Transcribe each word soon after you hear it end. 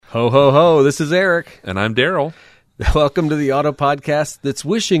Ho, ho, ho, this is Eric. And I'm Daryl. Welcome to the Auto Podcast that's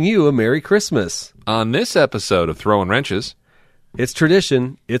wishing you a Merry Christmas. On this episode of Throwing Wrenches, it's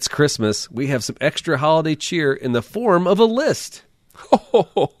tradition, it's Christmas. We have some extra holiday cheer in the form of a list. ho, ho,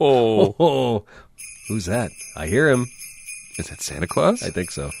 ho, ho. Oh, who's that? I hear him. Is that Santa Claus? I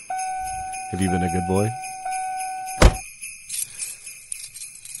think so. Have you been a good boy?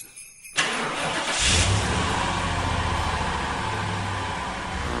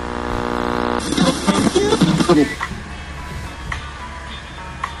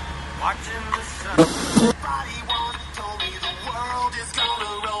 Watching the sun. Somebody once told me the world is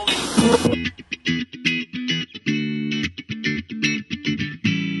gonna roll me.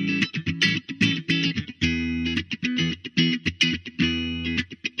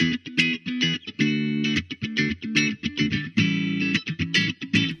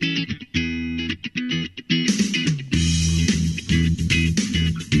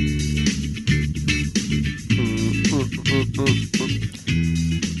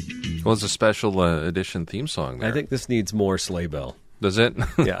 Well, it's a special edition theme song there. I think this needs more sleigh bell. Does it?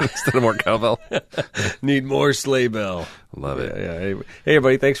 Yeah. Instead of more cowbell? Need more sleigh bell. Love it. Yeah. Hey,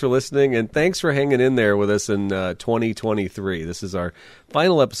 everybody, thanks for listening, and thanks for hanging in there with us in 2023. This is our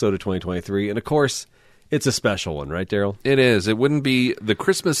final episode of 2023, and of course, it's a special one, right, Daryl? It is. It wouldn't be the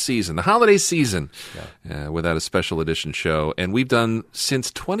Christmas season, the holiday season, without a special edition show. And we've done,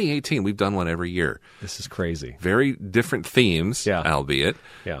 since 2018, we've done one every year. This is crazy. Very different themes, albeit.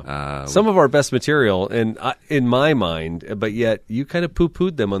 Yeah. Some of our best material, in my mind, but yet you kind of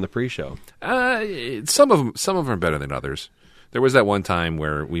poo-pooed them on the pre-show. Some of them are better than others. There was that one time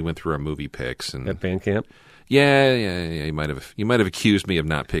where we went through our movie picks. And At band camp? Yeah. You might have accused me of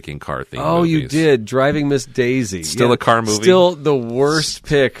not picking car themed Oh, movies. you did. Driving Miss Daisy. Still a car movie? Still the worst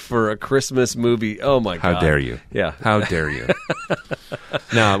pick for a Christmas movie. Oh, my God. How dare you? Yeah. How dare you?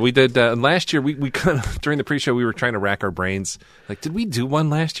 No, we did last year. We kind of, during the pre-show, we were trying to rack our brains. Like, did we do one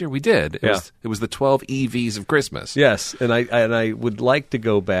last year? We did. It was the 12 EVs of Christmas. Yes, and I would like to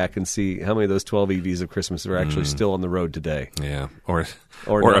go back and see how many of those 12 EVs of Christmas are actually still on the road today. Yeah, or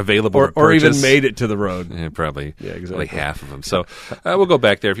not, available to or even purchase. made it to the road. Yeah, probably. Yeah, exactly. Like half of them. So we'll go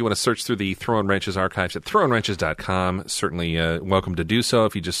back there. If you want to search through the Throwing Wrenches archives at throwingwrenches.com, certainly welcome to do so.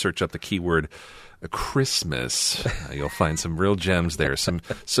 If you just search up the keyword Christmas, you'll find some real gems there, some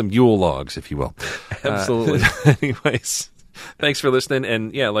Yule logs, if you will. Absolutely. Anyways, thanks for listening.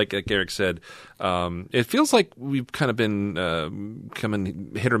 And yeah, like Eric said, it feels like we've kind of been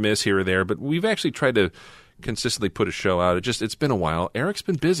coming hit or miss here or there, but we've actually tried to consistently put a show out. It's been a while. Eric's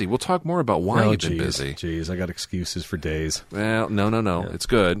been busy. We'll talk more about why you've been busy. Jeez, I got excuses for days. Well, no. Yeah. It's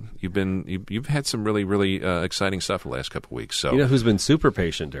good. You've had some really exciting stuff the last couple of weeks. So You know who's been super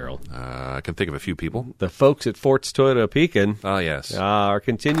patient, Daryl? I can think of a few people. The folks at Fort's Toyota Pekin. Oh yes, Our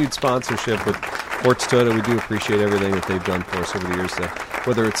continued sponsorship with Fort's Toyota. We do appreciate everything that they've done for us over the years.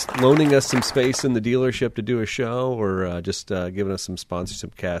 Whether it's loaning us some space in the dealership to do a show, or just giving us some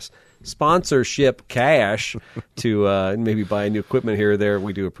sponsorship cash to maybe buy new equipment here or there,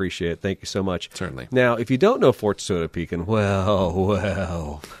 we do appreciate it. Thank you so much. Certainly. Now, if you don't know Fort's Toyota Pekin,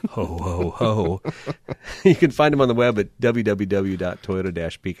 well, ho. You can find them on the web at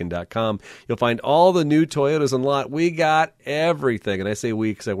www.toyota-pekin.com. You'll find all the new Toyotas on lot. We got everything. And I say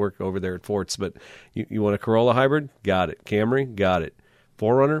we because I work over there at Fort's, but you want a Corolla hybrid? Got it. Camry? Got it.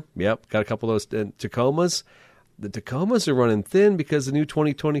 4Runner? Yep. Got a couple of those Tacomas. The Tacomas are running thin because the new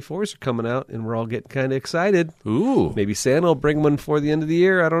 2024s are coming out, and we're all getting kind of excited. Ooh, Maybe Santa will bring one before the end of the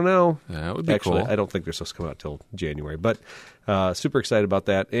year. I don't know. that would be Actually, cool. I don't think they're supposed to come out till January, but super excited about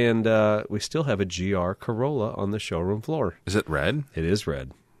that. And we still have a GR Corolla on the showroom floor. Is it red? It is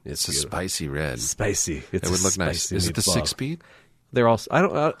red. It's a beautiful. spicy red. Spicy. It's It would look nice. Is it the 6-speed? They're all. I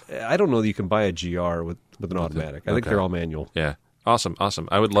don't know that you can buy a GR with an automatic. I think they're all manual. Yeah. Awesome.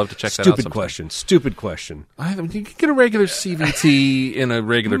 I would love to check that out sometime. Stupid question. You can get a regular CVT in a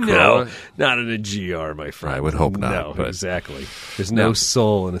regular Corolla. No, not in a GR, my friend. I would hope not. No, but exactly. There's no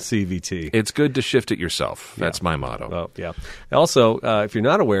soul in a CVT. It's good to shift it yourself. That's my motto. Oh, yeah. Also, if you're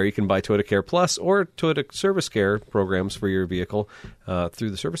not aware, you can buy Toyota Care Plus or Toyota Service Care programs for your vehicle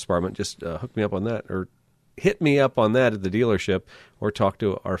through the service department. Just hook me up on that, or hit me up on that at the dealership, or talk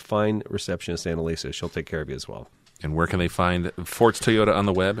to our fine receptionist, Annalisa. She'll take care of you as well. And where can they find Fort's Toyota on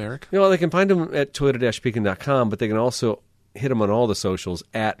the web, Eric? They can find them at toyota-pekin.com, but they can also hit them on all the socials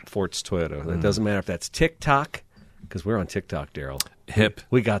at Fort's Toyota. It doesn't matter if that's TikTok, because we're on TikTok, Daryl. Hip.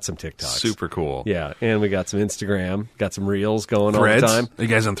 We got some TikToks. Super cool. Yeah, and we got some Instagram, got some Reels going Threads? all the time. Are you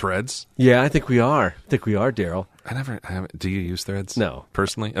guys on Threads? Yeah, I think we are. Daryl. I haven't. Do you use Threads? No.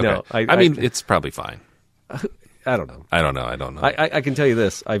 Personally? Okay. No, I mean, it's probably fine. I don't know. I don't know. I can tell you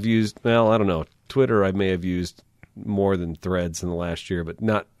this. I've used, well, I don't know. Twitter I may have used more than Threads in the last year, but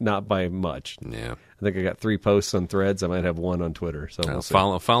not by much. Yeah. I think I got 3 posts on Threads. I might have 1 on Twitter. So we'll see.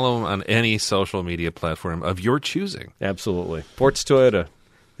 Follow them on any social media platform of your choosing. Absolutely. Ports Toyota.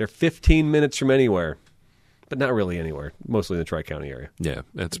 They're 15 minutes from anywhere, but not really anywhere. Mostly in the Tri-County area. Yeah,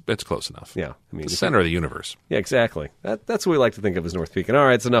 it's close enough. Yeah. I mean, The center of the universe. Yeah, exactly. That's what we like to think of as North Pekin. All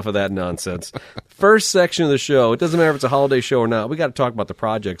right, it's enough of that nonsense. First section of the show. It doesn't matter if it's a holiday show or not. We got to talk about the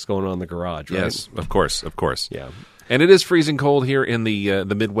projects going on in the garage, right? Yes, of course. Yeah. And it is freezing cold here in the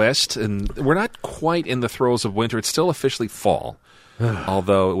Midwest, and we're not quite in the throes of winter. It's still officially fall,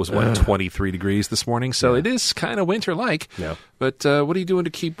 although it was, 23 degrees this morning, so it is kind of winter-like. Yeah. But what are you doing to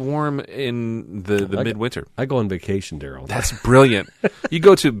keep warm in the midwinter? I go on vacation, Daryl. That's brilliant. You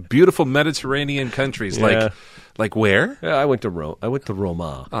go to beautiful Mediterranean countries, like where? Yeah, I went to Rome. I went to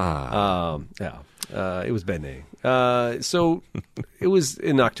Roma. It was Bene. So it was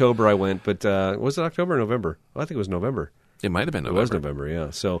in October I went, but was it October or November? I think it was November. It might have been November. It was November, yeah.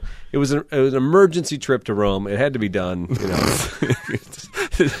 So it was an emergency trip to Rome. It had to be done,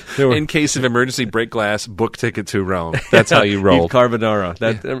 In case of emergency, break glass, book ticket to Rome. That's how you roll. Eat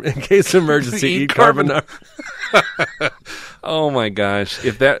carbonara. In case of emergency, eat carbonara. Oh my gosh!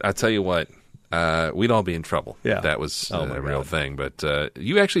 I'll tell you what, we'd all be in trouble. Yeah. If that was a real God. thing. But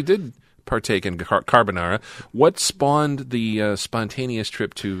you actually did partake in carbonara. What spawned the spontaneous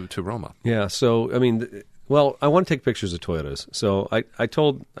trip to Roma? Yeah. So I mean, well, I want to take pictures of Toyotas. So I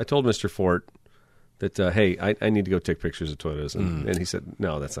told Mr. Fort that hey, I need to go take pictures of Toyotas, and he said,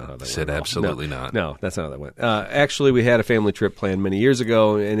 no, that's not how that went. He said, absolutely not. No, that's not how that went. Actually, we had a family trip planned many years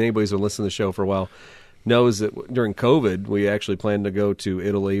ago, and anybody who's been listening to the show for a while knows that during COVID, we actually planned to go to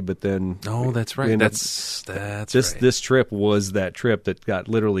Italy, but then... Oh, that's right. That's right. This trip was that trip that got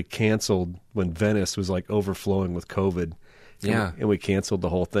literally canceled when Venice was like overflowing with COVID. Yeah. And we canceled the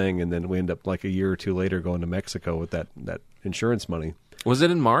whole thing, and then we ended up like a year or two later going to Mexico with that insurance money. Was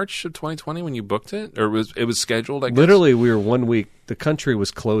it in March of 2020 when you booked it? Or it was scheduled, I guess? Literally, we were 1 week. The country was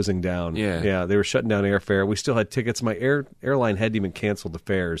closing down. Yeah. Yeah, they were shutting down airfare. We still had tickets. My airline hadn't even canceled the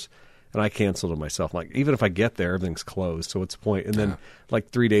fares. And I canceled it myself. Like, even if I get there, everything's closed. So what's the point? And then, like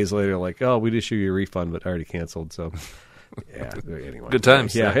 3 days later, like, oh, we'd issue you a refund, but I already canceled. So, yeah. Anyway, good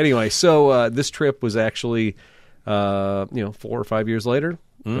times. Yeah. Anyway, so this trip was actually, 4 or 5 years later.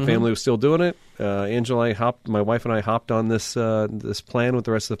 The family was still doing it. Angela, my wife and I hopped on this plan with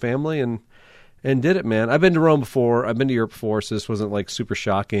the rest of the family and did it, man. I've been to Rome before. I've been to Europe before, so this wasn't like super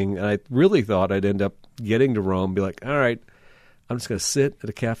shocking. And I really thought I'd end up getting to Rome, be like, all right, I'm just going to sit at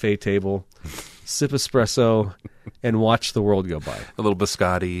a cafe table, sip espresso, and watch the world go by. A little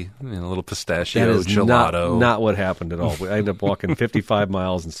biscotti, a little pistachio, That is gelato. not what happened at all. I ended up walking 55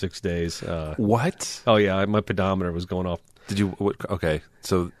 miles in 6 days. What? Oh, yeah, my pedometer was going off. Did you? Okay,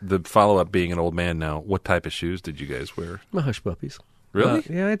 so the follow-up being an old man now, what type of shoes did you guys wear? My hush puppies. Really?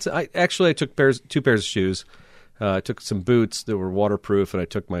 Yeah, I took 2 pairs of shoes. I took some boots that were waterproof, and I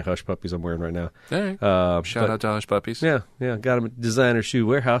took my hush puppies I'm wearing right now. All right. Shout out to Hush Puppies. Yeah. Got them at Designer Shoe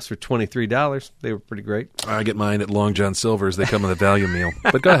Warehouse for $23. They were pretty great. I get mine at Long John Silver's. They come with a value meal.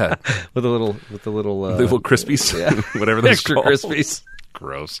 But go ahead. with the little little Crispies, whatever those extra called. Crispies.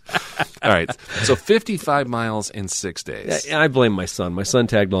 Gross. All right. So 55 miles in 6 days. Yeah, I blame my son. My son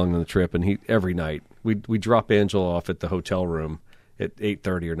tagged along on the trip, and every night we drop Angela off at the hotel room at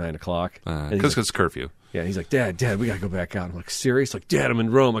 8:30 or 9 o'clock. Because it's curfew. Yeah, he's like, Dad, we got to go back out. I'm like, serious? Like, Dad, I'm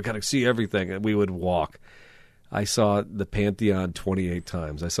in Rome. I got to see everything. And we would walk. I saw the Pantheon 28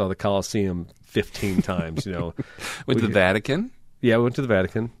 times. I saw the Colosseum 15 times, Went to the Vatican? Yeah, we went to the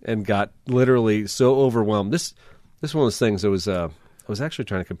Vatican and got literally so overwhelmed. This is one of those things that was, I was actually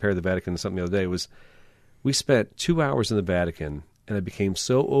trying to compare the Vatican to something the other day. We spent 2 hours in the Vatican, and I became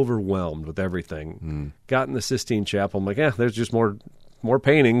so overwhelmed with everything. Got in the Sistine Chapel. I'm like, there's just more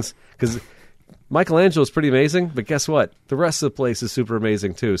paintings. Because Michelangelo's pretty amazing, but guess what? The rest of the place is super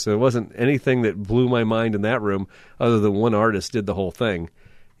amazing, too. So there wasn't anything that blew my mind in that room other than one artist did the whole thing.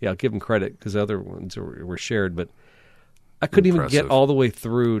 Yeah, I'll give him credit because the other ones were shared, but I couldn't even get all the way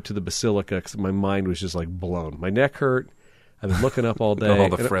through to the Basilica because my mind was just like blown. My neck hurt. I've been looking up all day. all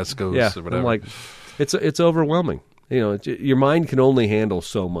the frescoes or whatever. I'm like, it's overwhelming. Your mind can only handle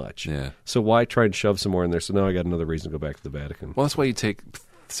so much. Yeah. So why try and shove some more in there? So now I got another reason to go back to the Vatican. Well, that's why you take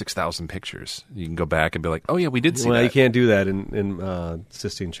 6,000 pictures. You can go back and be like, oh, yeah, we did see that. Well, you can't do that in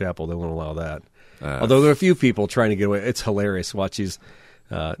Sistine Chapel. They won't allow that. Although there are a few people trying to get away. It's hilarious. Watch these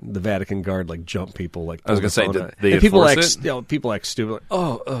the Vatican guard like jump people like. I was going to say, did they and people enforce act, people act stupid. Like,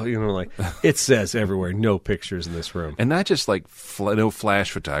 oh, like it says everywhere, no pictures in this room. And not just like no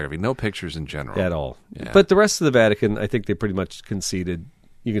flash photography, no pictures in general At all. Yeah. But the rest of the Vatican, I think they pretty much conceded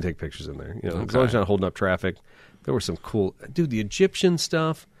you can take pictures in there. As long as you're not holding up traffic. There were some cool... Dude, the Egyptian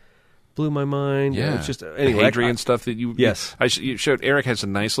stuff blew my mind. Yeah. It's just, anyway, the Hadrian stuff that you... Yes. You showed. Eric has a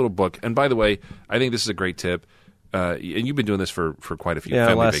nice little book. And by the way, I think this is a great tip. And you've been doing this for quite a few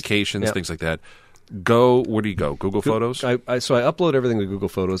family vacations, things like that. Where do you go? Google Photos? So I upload everything to Google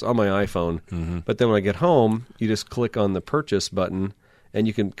Photos on my iPhone. Mm-hmm. But then when I get home, you just click on the purchase button, and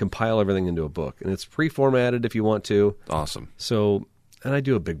you can compile everything into a book. And it's pre-formatted if you want to. Awesome. So, and I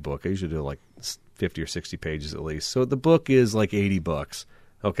do a big book. I usually do like 50 or 60 pages at least. So the book is like $80.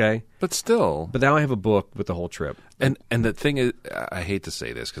 Okay? But still. But now I have a book with the whole trip. And the thing is, I hate to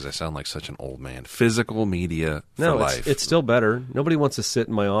say this because I sound like such an old man. Physical media for life. It's still better. Nobody wants to sit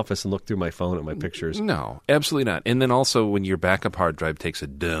in my office and look through my phone at my pictures. No, absolutely not. And then also when your backup hard drive takes a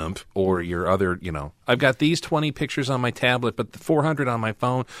dump or your other, I've got these 20 pictures on my tablet, but the 400 on my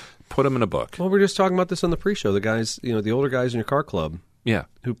phone, put them in a book. Well, we were just talking about this on the pre-show. The guys, the older guys in your car club. Yeah.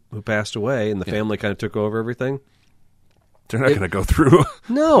 Who passed away and the family kind of took over everything. They're not going to go through.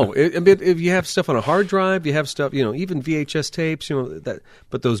 No, if you have stuff on a hard drive, you have stuff, even VHS tapes,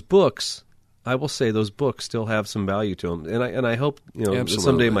 but those books, I will say those books still have some value to them. And I hope,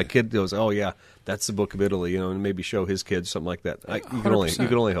 someday my kid goes, oh yeah, that's the Book of Italy, and maybe show his kids something like that. You can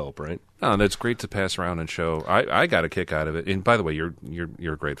only hope, right? Oh, that's great to pass around and show. I got a kick out of it. And by the way, you're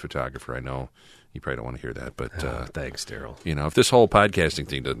a great photographer. I know. You probably don't want to hear that, but thanks, Daryl. If this whole podcasting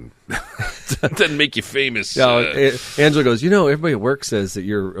thing doesn't make you famous. Angela goes, everybody at work says that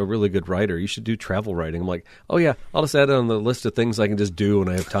you're a really good writer. You should do travel writing. I'm like, oh yeah, I'll just add it on the list of things I can just do when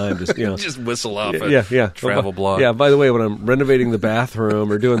I have time. Just just whistle off a travel blog. Yeah. By the way, when I'm renovating the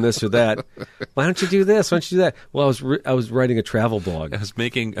bathroom or doing this or that, why don't you do this? Why don't you do that? Well, I was writing a travel blog. I was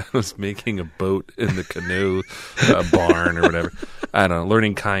making a boat in the canoe barn or whatever. I don't know,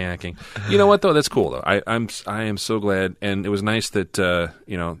 learning kayaking. You know what though? That's cool though. I am so glad, and it was nice that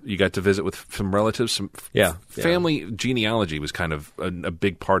you got to visit with some relatives. Some family genealogy was kind of a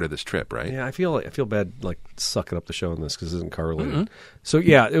big part of this trip, right? Yeah, I feel bad like sucking up the show on this because it isn't correlated. Mm-hmm. So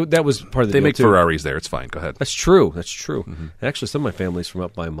yeah, that was part of the. They deal make too. Ferraris there. It's fine. Go ahead. That's true. Mm-hmm. Actually, some of my family's from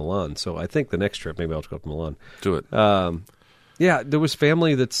up by Milan, so I think the next trip maybe I'll go up to Milan. Do it. Yeah, there was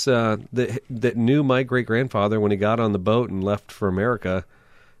family that's that knew my great-grandfather when he got on the boat and left for America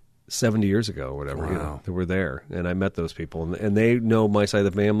 70 years ago or whatever. Wow. That were there, and I met those people, and they know my side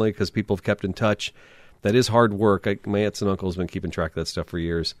of the family because people have kept in touch. That is hard work. My aunts and uncles have been keeping track of that stuff for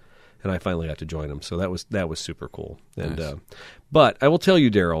years, and I finally got to join them, so that was super cool. And nice. But I will tell you,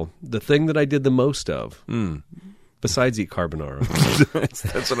 Daryl, the thing that I did the most of, besides eat carbonara,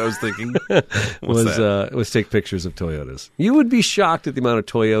 that's what I was thinking. was take pictures of Toyotas. You would be shocked at the amount of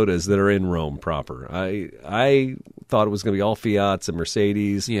Toyotas that are in Rome proper. I thought it was going to be all Fiats and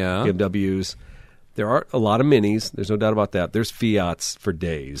Mercedes, BMWs. There are a lot of Minis. There's no doubt about that. There's Fiats for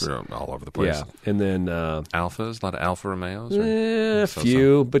days. They're all over the place. Yeah, and then Alphas, a lot of Alfa Romeos. A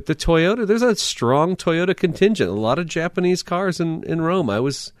few, but the Toyota. There's a strong Toyota contingent. A lot of Japanese cars in Rome. I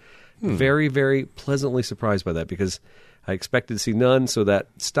was very, very pleasantly surprised by that because I expected to see none. So that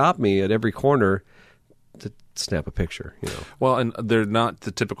stopped me at every corner to snap a picture. Well, and they're not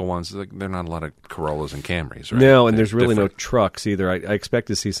the typical ones. Like, they're not a lot of Corollas and Camrys, right? No, and there's really no trucks either. I expect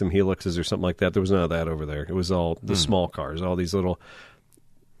to see some Helixes or something like that. There was none of that over there. It was all the small cars, all these little.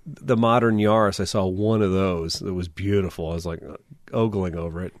 The modern Yaris, I saw one of those that was beautiful. I was like ogling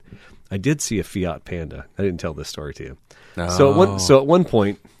over it. I did see a Fiat Panda. I didn't tell this story to you. Oh. So at one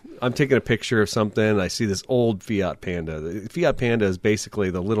point, I'm taking a picture of something, and I see this old Fiat Panda. The Fiat Panda is basically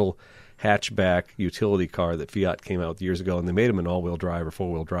the little hatchback utility car that Fiat came out with years ago, and they made them in all-wheel drive or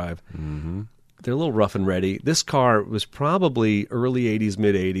four-wheel drive. Mm-hmm. They're a little rough and ready. This car was probably early 80s,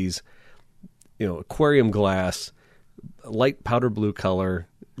 mid-80s, aquarium glass, light powder blue color,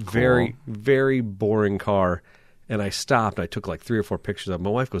 very, very boring car. And I stopped. I took like 3 or 4 pictures of it. My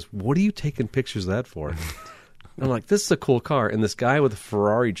wife goes, "What are you taking pictures of that for?" I'm like, "This is a cool car." And this guy with a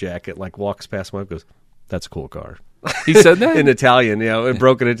Ferrari jacket walks past my wife and goes, "That's a cool car." He said that? In Italian, in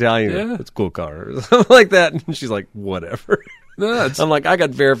broken Italian. Yeah. "It's a cool car." Something like that. And she's like, "Whatever." No, I'm like, I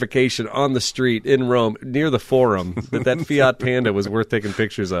got verification on the street in Rome near the Forum that Fiat Panda was worth taking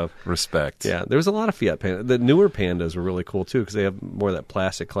pictures of. Respect. Yeah, there was a lot of Fiat Panda. The newer Pandas were really cool too because they have more of that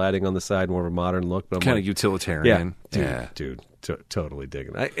plastic cladding on the side, more of a modern look. But kind of utilitarian. Dude, totally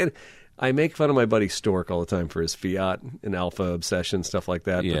digging it. I make fun of my buddy Stork all the time for his Fiat and Alpha obsession, stuff like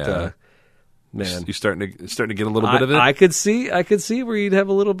that. Yeah. But Man. You starting to get a little bit of it? I could see where you'd have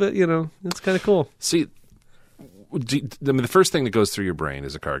a little bit, it's kind of cool. See, the first thing that goes through your brain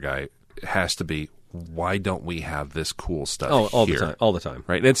as a car guy has to be, why don't we have this cool stuff all here? the time.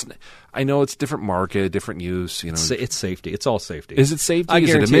 Right? I know it's different market, different use. It's safety. It's all safety. Is it safety? Is it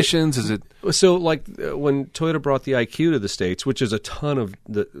guarantee emissions? Is it? So, like when Toyota brought the IQ to the States, which is a ton of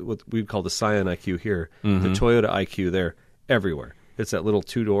what we call the Scion IQ here, the Toyota IQ there, everywhere. It's that little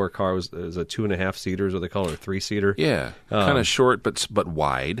 2-door car. It was a 2.5 seaters, or they call it a 3-seater. Yeah, kind of short but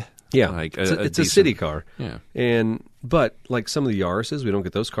wide. Yeah, like it's a city car. Yeah, but like some of the Yaris's, we don't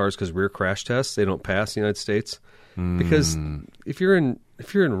get those cars because rear crash tests, they don't pass in the United States. Because if you're in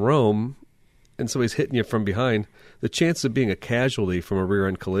Rome and somebody's hitting you from behind, the chance of being a casualty from a rear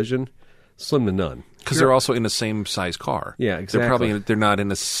end collision, slim to none. because they're also in the same size car. Yeah, exactly. They're not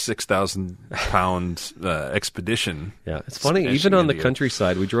in a 6,000-pound expedition. Yeah, it's funny. Even on the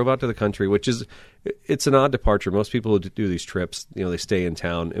countryside, we drove out to the country, it's an odd departure. Most people who do these trips, they stay in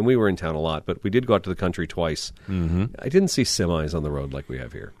town, and we were in town a lot, but we did go out to the country twice. Mm-hmm. I didn't see semis on the road like we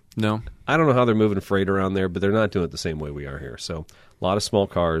have here. No. I don't know how they're moving freight around there, but they're not doing it the same way we are here. So a lot of small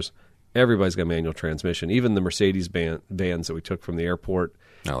cars. Everybody's got manual transmission. Even the Mercedes vans that we took from the airport.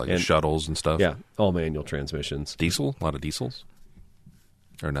 Like shuttles and stuff. Yeah, all manual transmissions. Diesel? A lot of diesels?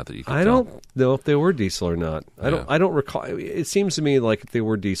 Or not that you can I don't know if they were diesel or not. Yeah. I don't recall. It seems to me like if they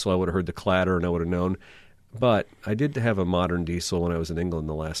were diesel, I would have heard the clatter and I would have known. But I did have a modern diesel when I was in England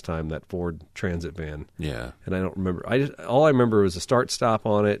the last time, that Ford Transit van. Yeah. And I don't remember. All I remember was a start-stop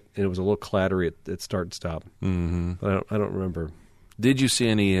on it, and it was a little clattery at start-stop. Mm-hmm. But I don't remember. Did you see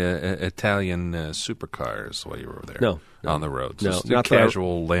any Italian supercars while you were over there? No. On the roads? No. Just a Not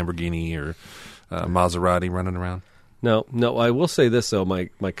casual Lamborghini or Maserati running around? No. I will say this, though. My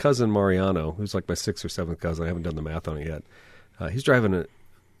cousin Mariano, who's like my 6th or 7th cousin, I haven't done the math on it yet, he's driving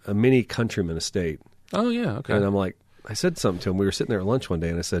a mini Countryman estate. Oh, yeah, okay. And I'm like, I said something to him. We were sitting there at lunch one day,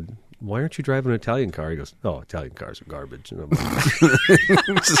 and I said, why aren't you driving an Italian car? He goes, oh, Italian cars are garbage. And I'm like,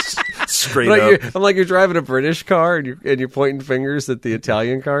 straight up. I'm like, you're driving a British car, and you're pointing fingers at the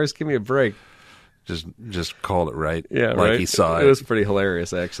Italian cars? Give me a break. Just called it right. Yeah, like right. He saw it. It was pretty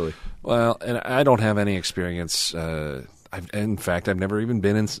hilarious, actually. Well, and I don't have any experience. In fact, I've never even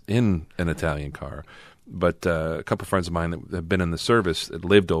been in an Italian car. But a couple of friends of mine that have been in the service that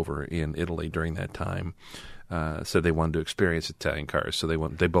lived over in Italy during that time said they wanted to experience Italian cars. So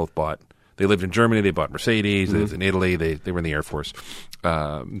they both bought. They lived in Germany. They bought Mercedes. Mm-hmm. They lived in Italy. They were in the Air Force.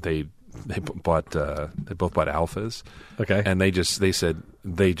 They both bought Alphas. Okay. And they said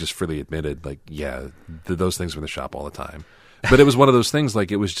they just freely admitted, like, yeah, those things were in the shop all the time. But it was one of those things,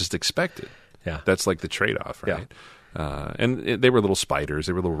 like, it was just expected. Yeah. That's like the trade-off, right? Yeah. And they were little spiders.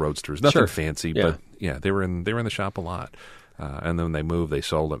 They were little roadsters. Nothing fancy, but yeah, they were in the shop a lot. And then when they moved, they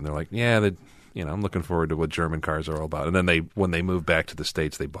sold them. And they're like, yeah, I'm looking forward to what German cars are all about. And then when they moved back to the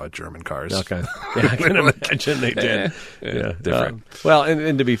States, they bought German cars. Okay, yeah, I can imagine they did. Yeah, different. Well,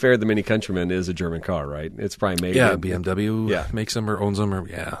 and to be fair, the Mini Countryman is a German car, right? It's probably made. Yeah, BMW makes them or owns them, or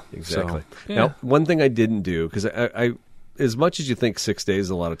exactly. So, Now, one thing I didn't do, because I as much as you think 6 days is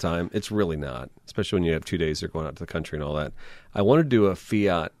a lot of time, it's really not, especially when you have 2 days you're going out to the country and all that. I want to do a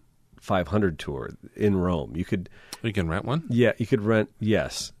Fiat 500 tour in Rome. You can rent one? Yeah, you could rent,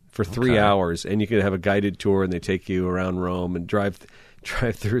 yes, for 3 hours, and you could have a guided tour, and they take you around Rome and drive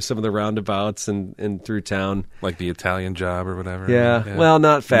through some of the roundabouts and through town. Like the Italian Job or whatever? Yeah. Well,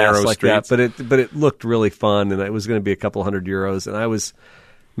 not fast Narrow like streets. that, but it looked really fun, and it was going to be a couple €100, and I was...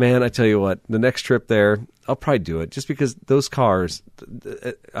 Man, I tell you what, the next trip there, I'll probably do it just because those cars,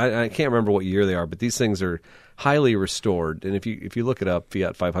 I can't remember what year they are, but these things are highly restored. And if you look it up,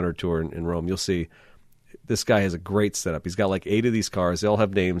 Fiat 500 Tour in Rome, you'll see this guy has a great setup. He's got like 8 of these cars. They all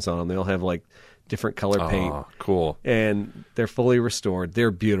have names on them. They all have like different color paint. Oh, cool. And they're fully restored.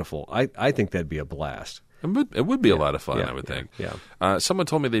 They're beautiful. I think that'd be a blast. It would be a lot of fun, I would think. Yeah. Someone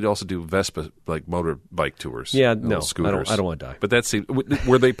told me they'd also do Vespa, like motorbike tours. Yeah, no, scooters. I don't want to die. But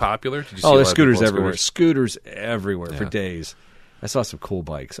were they popular? Did you see there's a lot of scooters people on everywhere. Scooters everywhere for days. I saw some cool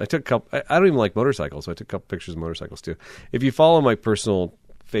bikes. I took a couple. I don't even like motorcycles, so I took a couple pictures of motorcycles too. If you follow my personal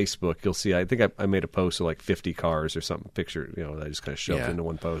Facebook, you'll see. I think I made a post of like 50 cars or something. Picture, that I just kind of shoved into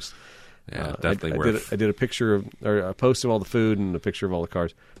one post. Yeah, definitely I did a picture or a post of all the food and a picture of all the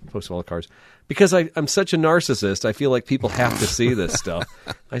cars. Post of all the cars because I'm such a narcissist. I feel like people have to see this stuff.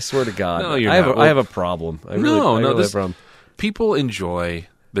 I swear to God, No, you're I have not. I have a problem. I really have a problem. People enjoy.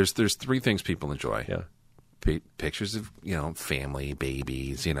 There's 3 things people enjoy. Yeah, Pictures of family,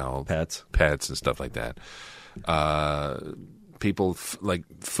 babies, pets and stuff like that. people like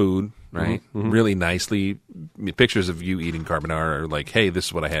food, right? Really nicely. Pictures of you eating carbonara are like, hey, this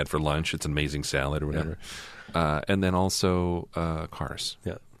is what I had for lunch. It's an amazing salad or whatever. And then also cars.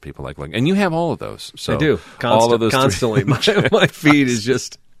 Yeah. People like, and you have all of those. So I do. all of those Constantly. My feed is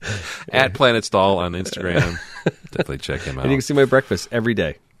just... at Planet Stall on Instagram. Definitely check him out. And you can see my breakfast every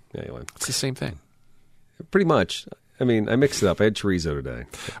day. Anyway, It's the same thing. pretty much. I mean, I mix it up. I had chorizo today.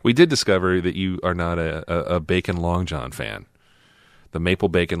 We did discover that you are not a bacon Long John fan. The maple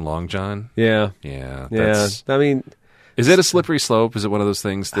bacon Long John. Yeah. Yeah. Yeah. I mean... Is it a slippery slope? Is it one of those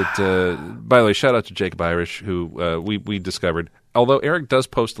things that, by the way, shout out to Jacob Irish, who we discovered, although Eric does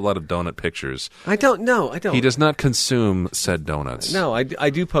post a lot of donut pictures, I don't know. he does not consume said donuts No, I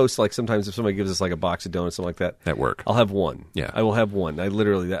do post, like, sometimes if somebody gives us, like, a box of donuts, something like that. at work. I'll have one. Yeah. I will have one. I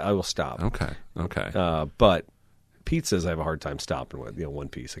will stop. Okay. But pizzas, I have a hard time stopping with, one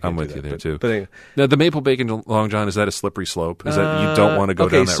piece. I can't I'm do with that. you there, But- too. But anyway. Now, the maple bacon Long John, is that a slippery slope? Is that you don't want to go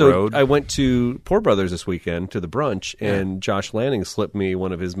down that so road? I went to Poor Brothers this weekend to the brunch, and Josh Lanning slipped me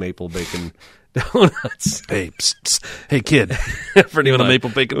one of his maple bacon donuts. Hey, psst, psst. Hey, kid. Pretty You want a much. maple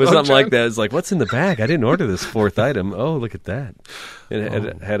bacon It was Long something like John? that. It's like, what's in the bag? I didn't order this fourth item. Oh, look at that. And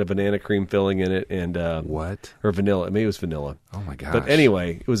it had a banana cream filling in it, and What? or vanilla. Maybe it was vanilla. Oh, my gosh. But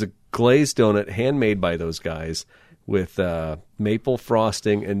anyway, it was a glazed donut handmade by those guys with maple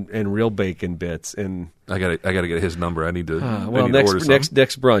frosting and real bacon bits. And I gotta get his number. I need to. I well, need to order next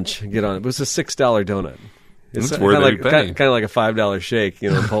brunch, get on it. It was a $6 donut. It's That's worth every penny. kind of like a $5 shake,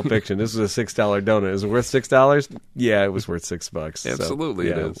 in Pulp Fiction. This was a $6 donut. Is it worth $6? Yeah, it was worth $6. So, Absolutely,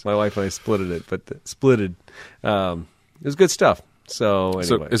 it yeah, is. My wife and I splitted it, but it was good stuff. So anyway,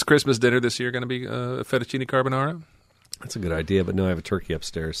 So, is Christmas dinner this year going to be fettuccine carbonara? that's a good idea. But no, I have a turkey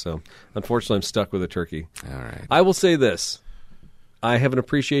upstairs, so unfortunately, I'm stuck with a turkey. All right. I will say this: I have an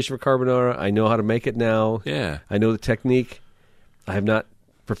appreciation for carbonara. I know how to make it now. Yeah. I know the technique. I have not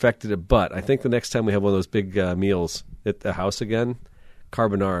perfected it, but I think the next time we have one of those big meals at the house again,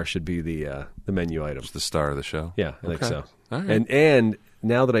 carbonara should be the menu item. It's the star of the show. Yeah, I think Okay. so. All right. And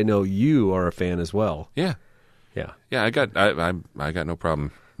now that I know you are a fan as well, Yeah. yeah, Yeah, I got no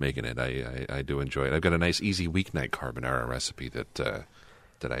problem making it. I do enjoy it. I've got a nice easy weeknight carbonara recipe that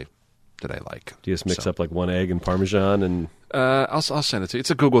I like. do you just mix So, up like one egg and Parmesan and I'll send it to you.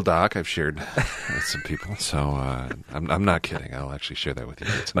 It's a Google Doc I've shared with some people, so I'm not kidding. I'll actually share that with you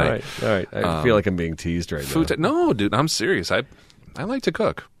tonight. all right. I feel like I'm being teased right now. No, dude, I'm serious. I like to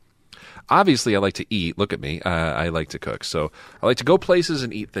cook. Obviously, I like to eat. Look at me. I like to cook. So I like to go places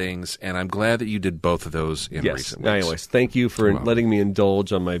and eat things, and I'm glad that you did both of those in Yes. recent weeks. Anyways, thank you for letting me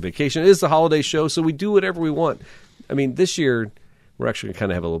indulge on my vacation. It is the holiday show, so we do whatever we want. I mean, this year we're actually going to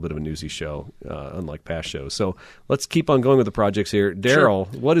kind of have a little bit of a newsy show, unlike past shows. So let's keep on going with the projects here. Daryl,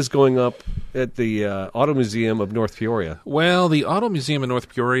 What is going up at the Auto Museum of North Peoria? Well, the Auto Museum in North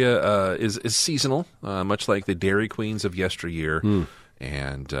Peoria is seasonal, much like the Dairy Queens of yesteryear.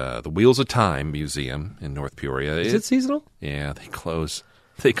 And the Wheels of Time Museum in North Peoria. Is it seasonal? Yeah, they close.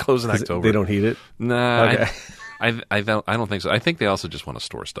 They close in October. They don't heat it? Nah, Okay. I don't think so. I think they also just want to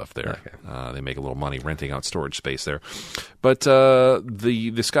store stuff there. Okay. They make a little money renting out storage space there. But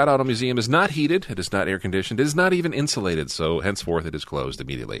the Scott Auto Museum is not heated. It is not air conditioned. It is not even insulated. So henceforth, it is closed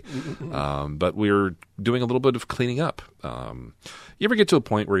immediately. But we're doing a little bit of cleaning up. You ever get to a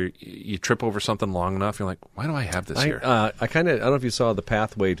point where you trip over something long enough? You're like, why do I have this here? I don't know if you saw the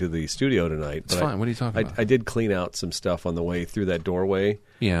pathway to the studio tonight. It's fine. What are you talking about? I did clean out some stuff on the way through that doorway.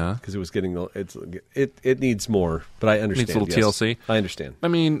 Yeah. Because it was getting it needs more, but I understand. Needs a little yes. TLC? I understand. I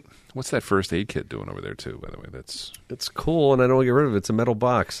mean, what's that first aid kit doing over there, too, by the way? It's cool, and I don't want to get rid of it. It's a metal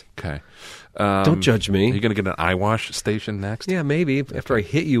box. Okay. Don't judge me. Are you going to get an eye wash station next? Yeah, maybe after I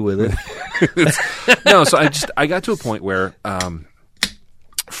hit you with it. No, so I got to a point where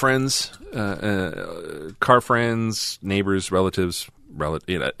friends, car friends, neighbors, relatives,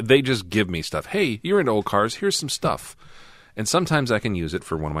 they just give me stuff. Hey, you're into old cars. Here's some stuff. And sometimes I can use it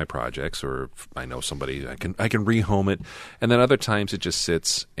for one of my projects, or if I know somebody, I can rehome it. And then other times it just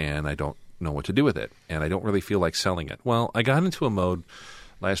sits and I don't know what to do with it, and I don't really feel like selling it. Well, I got into a mode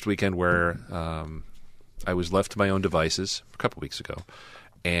last weekend where I was left to my own devices a couple weeks ago,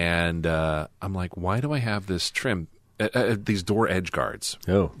 and I'm like, why do I have this trim? These door edge guards.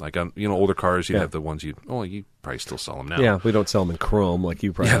 Oh. Like on older cars, you have the ones you probably still sell them now. Yeah, we don't sell them in chrome like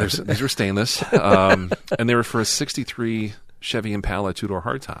you probably. Yeah, these were stainless, and they were for a '63 Chevy Impala two-door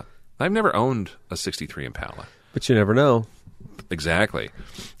hardtop. I've never owned a '63 Impala. But you never know. Exactly.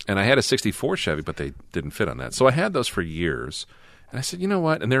 And I had a '64 Chevy, but they didn't fit on that. So I had those for years, And I said, you know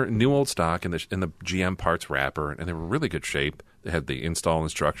what? And they're new old stock in the GM parts wrapper, and they were really good shape. They had the install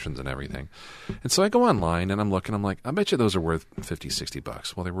instructions and everything. And so I go online, and I'm looking. I'm like, I bet you those are worth $50,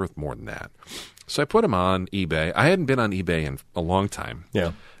 $60. Well, they're worth more than that. So I put them on eBay. I hadn't been on eBay in a long time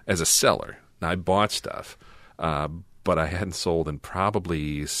as a seller. Now, I bought stuff, but I hadn't sold in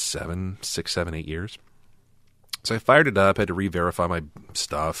probably 6, 7, 8 years. So I fired it up, had to re-verify my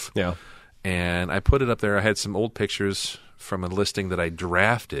stuff. Yeah. And I put it up there. I had some old pictures from a listing that I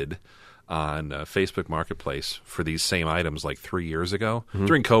drafted on Facebook Marketplace for these same items like 3 years ago. Mm-hmm.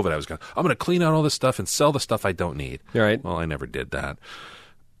 During COVID, I was going, I'm going to clean out all this stuff and sell the stuff I don't need. Right. Well, I never did that.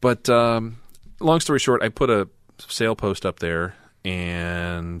 But long story short, I put a sale post up there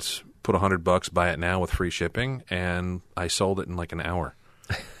and put $100, buy it now with free shipping, and I sold it in like an hour.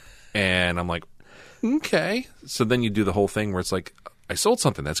 And I'm like, okay. So then you do the whole thing where it's like, I sold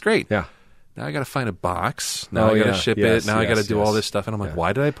something. That's great. Yeah. Now I got to find a box. Now I got to ship it. Now I got to do all this stuff. And I'm like,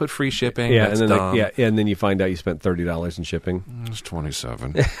 why did I put free shipping? Yeah, That's and then dumb. and then you find out you spent $30 in shipping. It's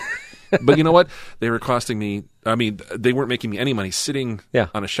 $27. But you know what? They were costing me. I mean, they weren't making me any money sitting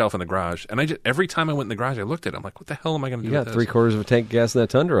on a shelf in the garage. And I just, every time I went in the garage, I looked at it. I'm like, what the hell am I going to do with this? You got 3/4 of a tank of gas in that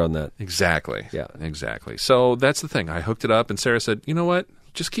Tundra on that. Exactly. Yeah. Exactly. So that's the thing. I hooked it up, and Sarah said, you know what?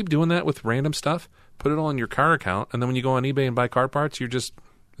 Just keep doing that with random stuff. Put it all in your car account, and then when you go on eBay and buy car parts, it's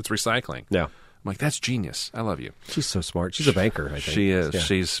recycling. Yeah. I'm like, that's genius. I love you. She's so smart. She's a banker, I think. She is. Yeah.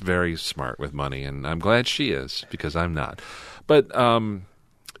 She's very smart with money, and I'm glad she is because I'm not. But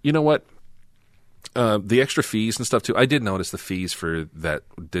you know what? The extra fees and stuff, too. I did notice the fees for that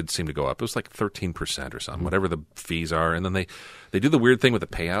did seem to go up. It was like 13% or something, whatever the fees are. And then they do the weird thing with the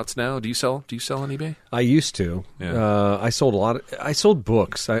payouts now. Do you sell on eBay? I used to. Yeah. I sold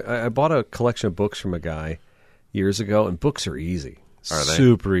books. I bought a collection of books from a guy years ago, and books are easy. Are they?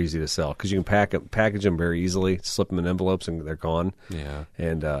 Super easy to sell because you can package them very easily, slip them in envelopes, and they're gone. Yeah.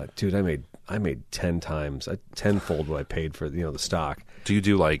 And dude, I made 10 times, tenfold what I paid for the stock. Do you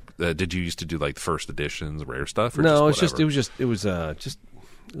do did you used to do like first editions, rare stuff? Or No, just it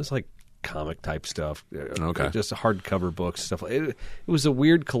was like comic type stuff. Okay. Just hardcover books, stuff. It was a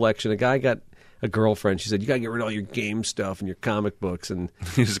weird collection. A guy got a girlfriend. She said, "You got to get rid of all your game stuff and your comic books." And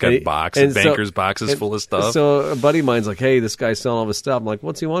you just got bankers boxes full of stuff. So a buddy of mine's like, "Hey, this guy's selling all his stuff." I'm like,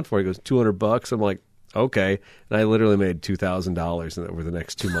 "What's he want for?" He goes, $200. I'm like, okay. And I literally made $2,000 over the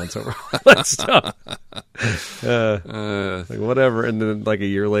next 2 months over all that stuff. Like whatever. And then like a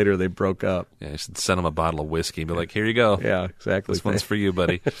year later, they broke up. Yeah, you should send them a bottle of whiskey and be like, here you go. Yeah, exactly. This one's for you,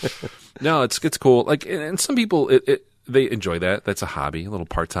 buddy. No, it's cool. Like, and some people, they enjoy that. That's a hobby, a little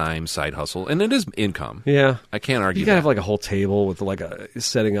part-time side hustle. And it is income. Yeah. I can't argue You got to that. have like a whole table with like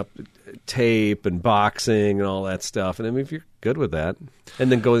setting up tape and boxing and all that stuff. And I mean, if you're good with that.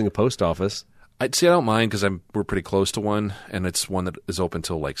 And then going to the post office. I don't mind because we're pretty close to one, and it's one that is open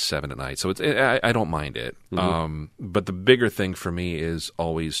till like 7 at night. So I don't mind it. Mm-hmm. But the bigger thing for me is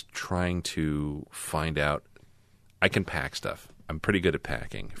always trying to find out. I can pack stuff. I'm pretty good at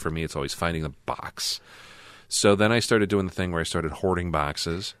packing. For me, it's always finding the box. So then I started doing the thing where I started hoarding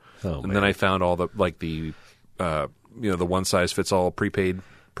boxes, and then I found all the the one size fits all prepaid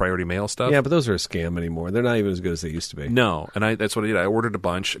priority mail stuff. Yeah, but those are a scam anymore. They're not even as good as they used to be. No, and that's what I did. I ordered a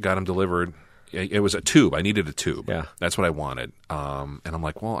bunch, got them delivered. It was a tube. I needed a tube. Yeah. That's what I wanted. And I'm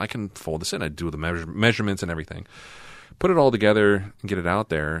like, well, I can fold this in. I do the measurements and everything. Put it all together and get it out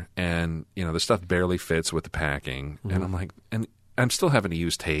there. And, the stuff barely fits with the packing. Mm-hmm. And I'm like, and I'm still having to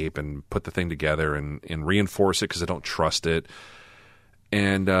use tape and put the thing together and reinforce it because I don't trust it.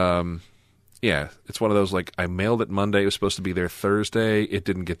 And, it's one of those, like, I mailed it Monday. It was supposed to be there Thursday. It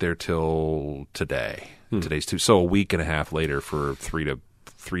didn't get there till today. Today's Tuesday. So a week and a half later for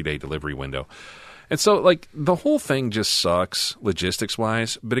 3-day delivery window. And so, like, the whole thing just sucks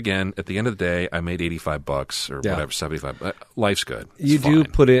logistics-wise. But again, at the end of the day, I made $85 or whatever, $75. Life's good. You do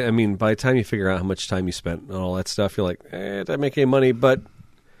put in, I mean, by the time you figure out how much time you spent on all that stuff, you're like, did I make any money? But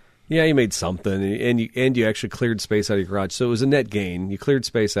yeah, you made something, and you actually cleared space out of your garage. So it was a net gain. You cleared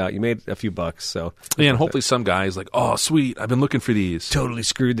space out. You made a few bucks. So yeah, and hopefully some guy's like, oh, sweet, I've been looking for these. Totally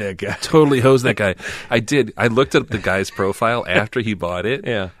screwed that guy. Totally hosed that guy. I did. I looked up the guy's profile after he bought it.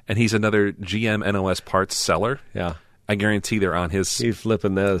 Yeah. And he's another GM NOS parts seller. Yeah. I guarantee they're on his. He's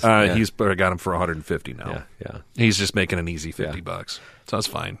flipping those. He's got them for $150 now. Yeah. He's just making an ezy $50. So that's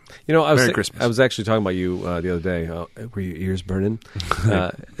fine. Merry Christmas. I was actually talking about you the other day. Were your ears burning?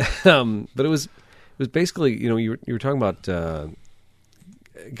 But it was basically, you were talking about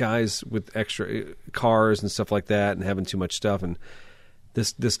guys with extra cars and stuff like that and having too much stuff. And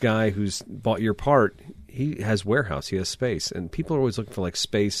this guy who's bought your part, he has warehouse, he has space, and people are always looking for like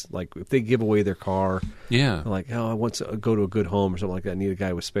space. Like if they give away their car, Yeah. like I want to go to a good home or something like that. I need a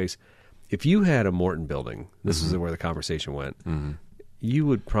guy with space. If you had a Morton building, this is where the conversation went. You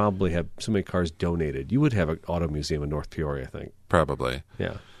would probably have so many cars donated. You would have an auto museum in North Peoria, I think. Probably.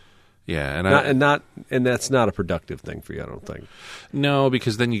 Yeah. Yeah, And that's not a productive thing for you, I don't think. no,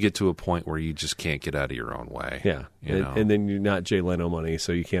 because then you get to a point where you just can't get out of your own way. Yeah, and then you're not Jay Leno money,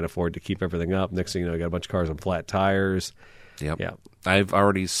 so you can't afford to keep everything up. Next thing you know, you got a bunch of cars on flat tires. Yep. Yeah, I've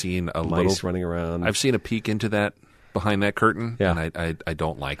already seen a mice little running around. I've seen a peek into that behind that curtain, Yeah. and I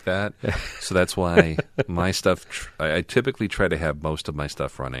don't like that. So that's why my stuff. I typically try to have most of my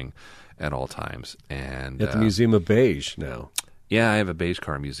stuff running at all times. And at the Museum of Beige now. yeah, I have a beige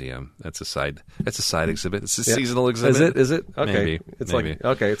car museum. That's a side exhibit. It's a seasonal Is exhibit. it? Is it? Okay. Maybe. It's Maybe. like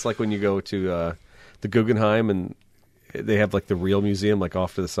okay. It's like when you go to the Guggenheim and they have like the real museum like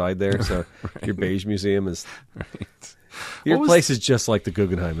off to the side there. So your beige museum is. Your What was- place is just like the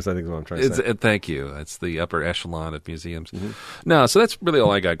Guggenheim. Is I think is what I'm trying to say. Thank you. It's the upper echelon of museums. No, so that's really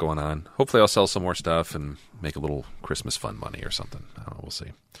all I got going on. Hopefully, I'll sell some more stuff and make a little Christmas fund money or something. I don't know. We'll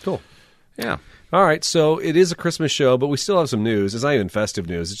see. Cool. Yeah. All right, so it is a Christmas show, but we still have some news. It's not even festive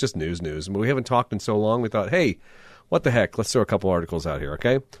news. It's just news. But we haven't talked in so long. We thought, hey, what the heck? Let's throw a couple articles out here,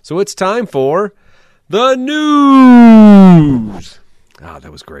 okay? So it's time for the news. Ah,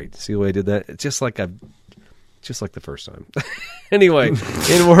 that was great. See the way I did that? It's just like the first time. Anyway,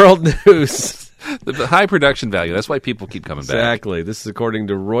 in world news. The high production value. That's why people keep coming back. Exactly. This is according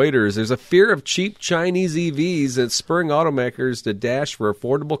to Reuters. There's a fear of cheap Chinese EVs that's spurring automakers to dash for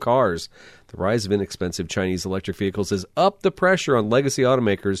affordable cars. The rise of inexpensive Chinese electric vehicles has upped the pressure on legacy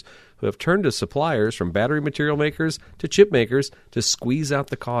automakers who have turned to suppliers from battery material makers to chip makers to squeeze out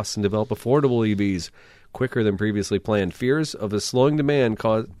the costs and develop affordable EVs quicker than previously planned. Fears of a slowing demand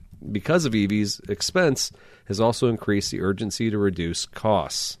because of EVs' expense has also increased the urgency to reduce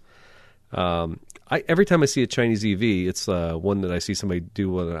costs. Every time I see a Chinese EV, it's one that I see somebody do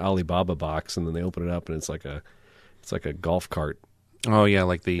with an Alibaba box, and then they open it up, and it's like a golf cart. Oh yeah,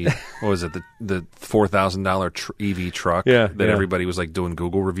 like the what was it? The $4,000 EV truck Yeah, that yeah. everybody was like doing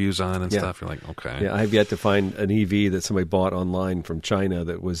Google reviews on and Yeah. stuff. You're like, okay, Yeah, I have yet to find an EV that somebody bought online from China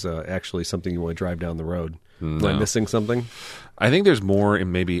that was actually something you want to drive down the road. Am I missing something? I think there's more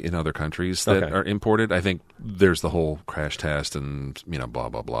maybe in other countries that Okay. are imported. I think there's the whole crash test and blah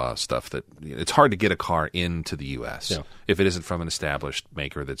blah blah stuff that it's hard to get a car into the U.S. Yeah. if it isn't from an established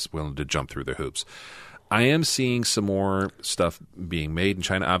maker that's willing to jump through the hoops. I am seeing some more stuff being made in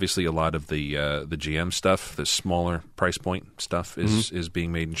China. Obviously, a lot of the GM stuff, the smaller price point stuff, is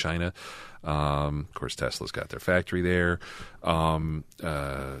being made in China. Of course, Tesla's got their factory there. So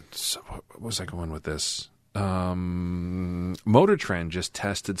what was I going with this? Motor Trend just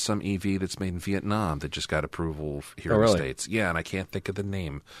tested some EV that's made in Vietnam that just got approval here Oh, in the really? States. Yeah, and I can't think of the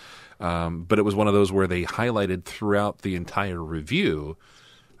name. But it was one of those where they highlighted throughout the entire review.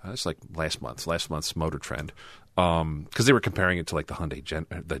 It's like last month's Motor Trend, because they were comparing it to like the Hyundai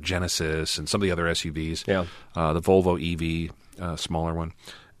the Genesis and some of the other SUVs. Yeah. The Volvo EV, smaller one,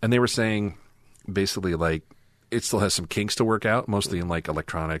 and they were saying basically like it still has some kinks to work out, mostly in like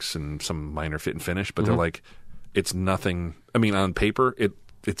electronics and some minor fit and finish. But they're like, it's nothing. I mean, on paper,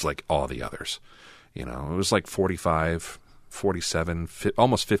 it's like all the others. It was like 45, 47,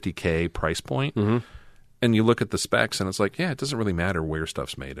 almost 50K price point. And you look at the specs, and it's like, yeah, it doesn't really matter where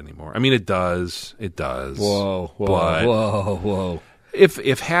stuff's made anymore. I mean, it does. It does. Whoa. But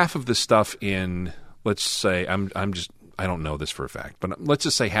if half of the stuff in, let's say, I don't know this for a fact, but let's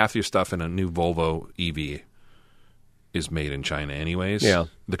just say half your stuff in a new Volvo EV is made in China anyways. Yeah.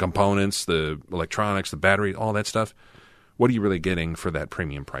 The components, the electronics, the battery, all that stuff. What are you really getting for that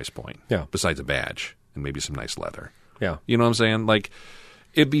premium price point? Yeah. Besides a badge and maybe some nice leather. Yeah. You know what I'm saying? Like,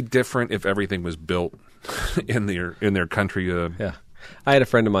 it'd be different if everything was built in their country. Yeah. I had a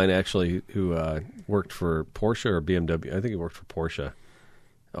friend of mine actually who worked for Porsche or BMW. I think he worked for Porsche.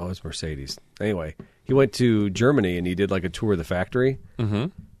 Oh, it was Mercedes. Anyway, he went to Germany and he did like a tour of the factory. Mm-hmm.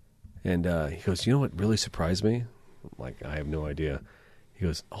 And he goes, you know what really surprised me? I'm like, I have no idea. He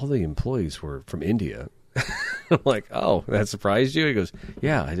goes, all the employees were from India. I'm like, oh, that surprised you? He goes,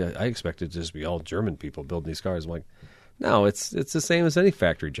 yeah, I expected it to just be all German people building these cars. I'm like, no, it's the same as any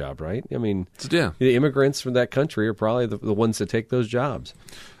factory job, right? I mean, Yeah. the immigrants from that country are probably the ones that take those jobs.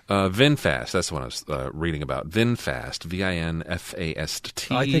 VinFast, that's the one I was reading about. VinFast,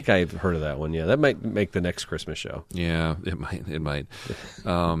 VINFAST. I think I've heard of that one. Yeah, that might make the next Christmas show. Yeah, it might.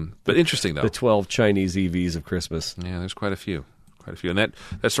 But interesting, though. The 12 Chinese EVs of Christmas. Yeah, there's quite a few. Quite a few. And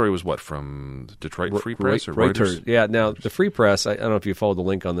that story was what, from Detroit Free Press or Reuters? Yeah, now the Free Press, I don't know if you followed the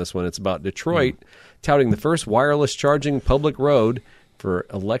link on this one. It's about Detroit touting the first wireless charging public road for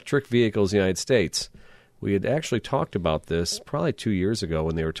electric vehicles in the United States. We had actually talked about this probably 2 years ago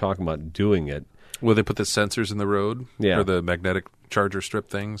when they were talking about doing it. Will they put the sensors in the road? Yeah. Or the magnetic charger strip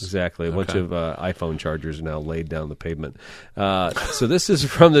things? Exactly. A bunch of iPhone chargers are now laid down the pavement. So this is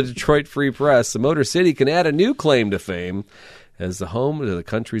from the Detroit Free Press. The Motor City can add a new claim to fame as the home to the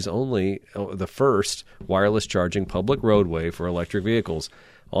country's the first wireless charging public roadway for electric vehicles.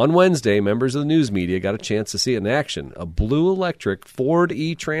 On Wednesday, members of the news media got a chance to see it in action. A blue electric Ford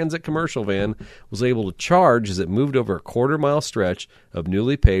E-Transit commercial van was able to charge as it moved over a quarter-mile stretch of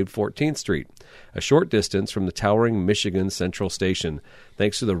newly paved 14th Street, a short distance from the towering Michigan Central Station,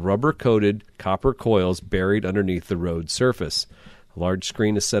 thanks to the rubber-coated copper coils buried underneath the road surface. A large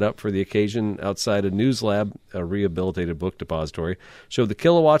screen is set up for the occasion outside a news lab, a rehabilitated book depository, showed the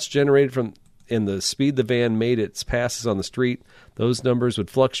kilowatts generated from and the speed the van made its passes on the street. Those numbers would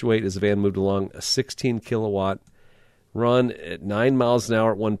fluctuate as the van moved along a 16-kilowatt run at 9 miles an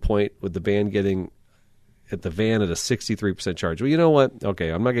hour at one point, with the van at a 63% charge. Well, you know what? Okay,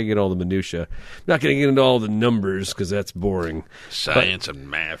 I'm not going to get all the minutia. I'm not going to get into all the numbers because that's boring. Science and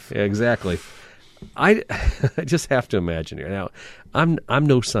math. Yeah, exactly. I just have to imagine here. Now, I'm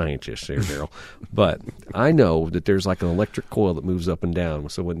no scientist here, Daryl, but I know that there's like an electric coil that moves up and down.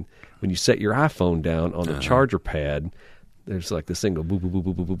 So when you set your iPhone down on the charger pad, there's like this thing go boop, boop, boop,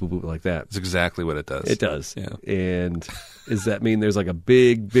 boop, boop, boop, boop, like that. That's exactly what it does. It does. Yeah. And does that mean there's like a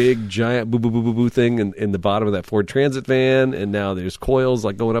big, giant boop, boop, boop, boop, boop thing in the bottom of that Ford Transit van, and now there's coils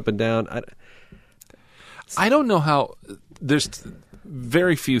like going up and down? I don't know how. There's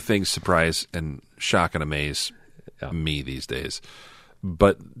very few things surprise and shock and amaze me these days.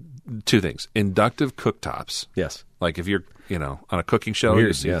 But two things. Inductive cooktops. Yes. Like if you're, on a cooking show, Weird,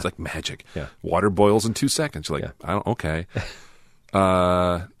 you see it's like magic. Yeah. Water boils in 2 seconds. You're like, okay.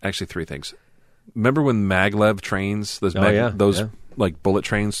 Actually, three things. Remember when maglev trains, those like bullet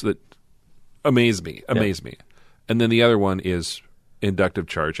trains that amaze me. And then the other one is inductive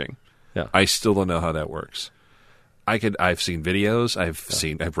charging. Yeah. I still don't know how that works. I've seen videos.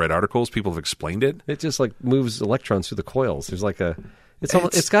 I've read articles. People have explained it. It just like moves electrons through the coils. There's like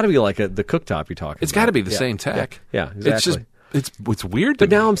it's got to be like the cooktop you're talking about. It's got to be the same tech. Yeah, exactly. It's weird to me.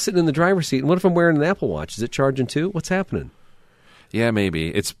 But now I'm sitting in the driver's seat, and what if I'm wearing an Apple Watch? Is it charging too? What's happening? Yeah, maybe.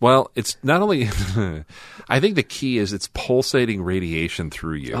 It's not only I think the key is it's pulsating radiation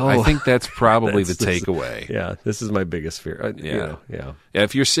through you. Oh, I think that's probably the takeaway. Yeah, this is my biggest fear. Yeah. Yeah,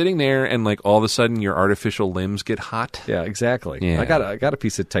 if you're sitting there and like all of a sudden your artificial limbs get hot. Yeah, exactly. Yeah. I got a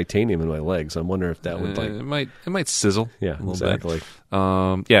piece of titanium in my legs. I'm wondering if that would like it might sizzle. Yeah, a little exactly. bit.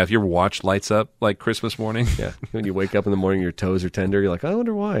 If your watch lights up like Christmas morning. Yeah, when you wake up in the morning, your toes are tender. You're like, I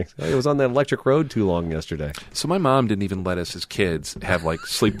wonder why. I was on that electric road too long yesterday. So my mom didn't even let us as kids have like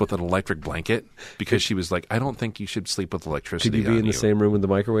sleep with an electric blanket because she was like, I don't think you should sleep with electricity. Could you be in the same room with the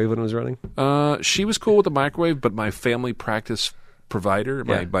microwave when it was running? She was cool with the microwave, but my family practice provider,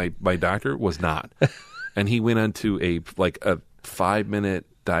 my doctor, was not. And he went into a 5-minute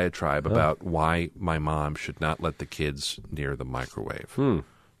diatribe about why my mom should not let the kids near the microwave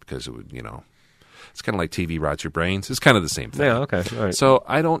because it would, it's kind of like TV rots your brains. It's kind of the same thing. Yeah, okay, all right. So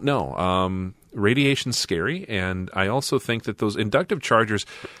I don't know. Radiation's scary, and I also think that those inductive chargers,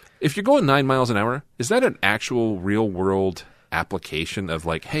 if you're going 9 miles an hour, is that an actual real-world application of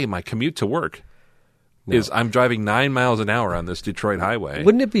like, hey, my commute to work is I'm driving 9 miles an hour on this Detroit highway?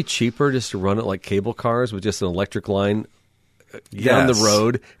 Wouldn't it be cheaper just to run it like cable cars with just an electric line down the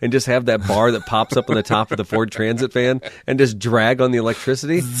road and just have that bar that pops up on the top of the Ford Transit van and just drag on the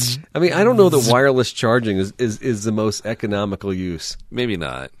electricity? I mean, I don't know that wireless charging is the most economical use. Maybe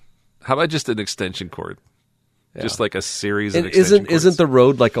not. How about just an extension cord? Yeah. Just like a series of extension cords. Isn't the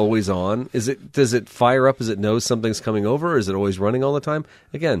road like always on? Does it fire up as it knows something's coming over, or is it always running all the time?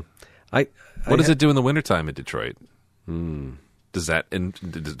 Again, what does it do in the wintertime in Detroit? Does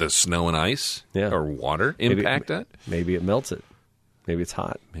does snow and ice or water impact that? Maybe it melts it. Maybe it's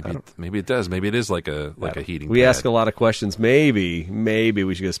hot. Maybe it does. Maybe it is like a heating We pad. ask a lot of questions. Maybe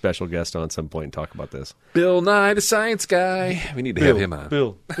we should get a special guest on some point and talk about this. Bill Nye, the science guy. We need to have him on.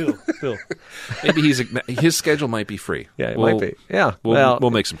 Bill. Maybe his schedule might be free. Yeah, it might be. Yeah.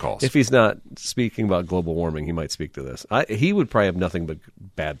 We'll make some calls. If he's not speaking about global warming, he might speak to this. He would probably have nothing but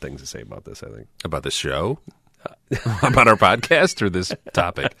bad things to say about this, I think. About this show? About our podcast or this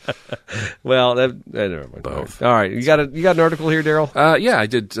topic? Well, never mind. Both. All right. You got an article here, Daryl? Yeah, I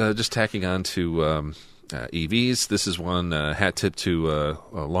did. Just tacking on to EVs. This is one hat tip to a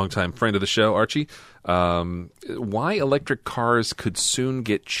longtime friend of the show, Archie. Why electric cars could soon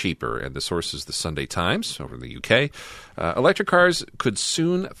get cheaper. And the source is the Sunday Times over in the UK. Electric cars could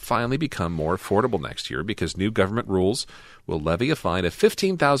soon finally become more affordable next year because new government rules will levy a fine of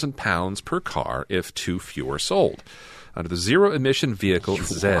 £15,000 per car if too few are sold. Under the zero-emission vehicle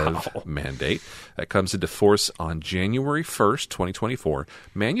ZEV mandate that comes into force on January 1st, 2024,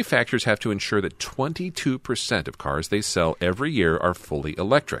 manufacturers have to ensure that 22% of cars they sell every year are fully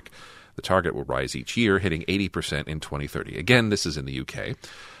electric. The target will rise each year, hitting 80% in 2030. Again, this is in the UK.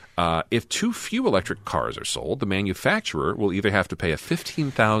 If too few electric cars are sold, the manufacturer will either have to pay a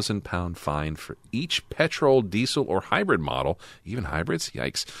 £15,000 fine for each petrol, diesel, or hybrid model, even hybrids,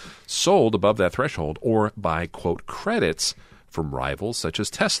 yikes, sold above that threshold, or buy, quote, credits from rivals such as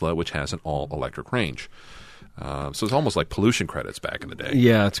Tesla, which has an all-electric range. So it's almost like pollution credits back in the day.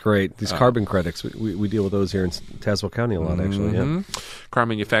 Yeah, it's great. These carbon credits, we deal with those here in Tazewell County a lot, actually. Yeah. Car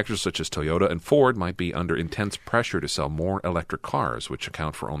manufacturers such as Toyota and Ford might be under intense pressure to sell more electric cars, which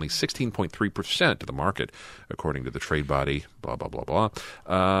account for only 16.3% of the market, according to the trade body, blah, blah, blah,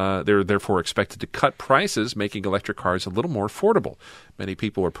 blah. They're therefore expected to cut prices, making electric cars a little more affordable. Many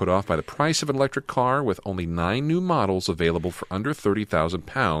people are put off by the price of an electric car, with only 9 new models available for under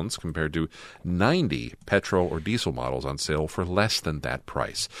 £30,000 compared to 90 petrol or diesel models on sale for less than that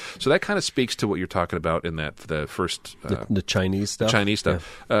price. So that kind of speaks to what you're talking about in that the first the Chinese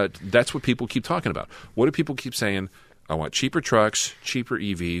stuff. Yeah. That's what people keep talking about. What do people keep saying? I want cheaper trucks, cheaper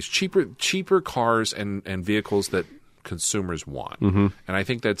EVs, cheaper cars and vehicles that consumers want. And I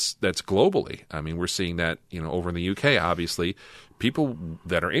think that's globally. I mean, we're seeing that, over in the UK, obviously, people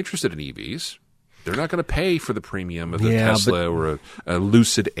that are interested in EVs, they're not going to pay for the premium of the Tesla or a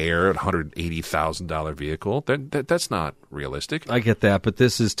Lucid Air, a $180,000 vehicle. That's not realistic. I get that, but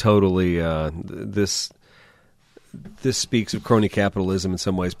this is totally this speaks of crony capitalism in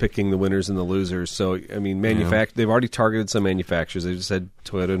some ways, picking the winners and the losers. So, I mean, they've already targeted some manufacturers. They just said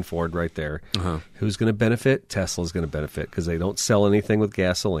Toyota and Ford right there. Who's going to benefit? Tesla's going to benefit because they don't sell anything with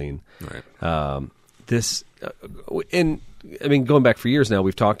gasoline. Right. Going back for years now,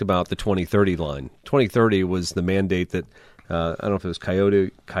 we've talked about the 2030 line. 2030 was the mandate that, I don't know if it was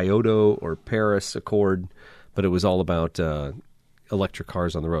Kyoto or Paris Accord, but it was all about electric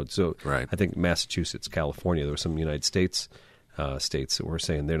cars on the road. So right. I think Massachusetts, California, there were some United States states that were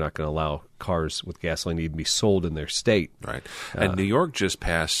saying they're not going to allow cars with gasoline to even be sold in their state. Right. And New York just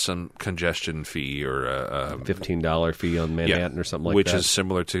passed some congestion fee or a $15 fee on Manhattan or something like which that. Which is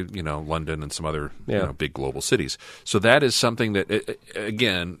similar to, London and some other big global cities. So that is something that,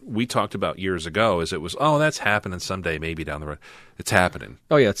 again, we talked about years ago as it was, that's happening someday, maybe down the road. It's happening.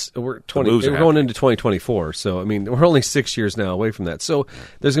 Oh, yeah. We're going into 2024. So, I mean, we're only 6 years now away from that. So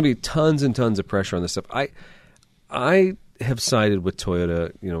there's going to be tons and tons of pressure on this stuff. I have sided with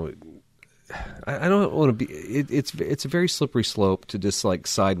Toyota. I don't want to be. It's a very slippery slope to just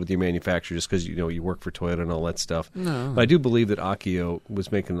side with your manufacturer just because you work for Toyota and all that stuff. No. But I do believe that Akio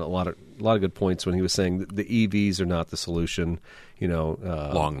was making a lot of good points when he was saying that the EVs are not the solution.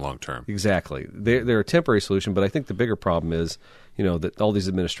 Long term. Exactly, they're a temporary solution. But I think the bigger problem is that all these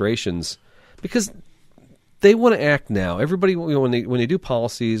administrations, because they want to act now. Everybody, when they do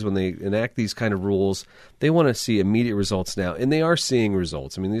policies, when they enact these kind of rules, they want to see immediate results now, and they are seeing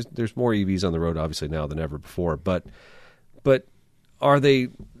results. I mean, there's more EVs on the road, obviously, now than ever before. But are they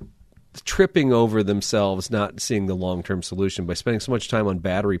tripping over themselves, not seeing the long-term solution by spending so much time on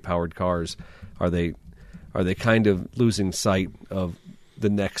battery-powered cars? Are they kind of losing sight of the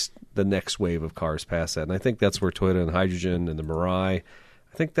next wave of cars past that? And I think that's where Toyota and hydrogen and the Mirai,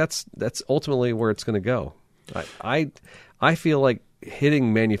 I think that's ultimately where it's going to go. I feel like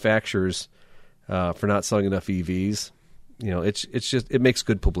hitting manufacturers for not selling enough EVs, it makes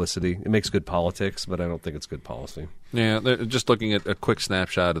good publicity, it makes good politics, but I don't think it's good policy. Yeah, just looking at a quick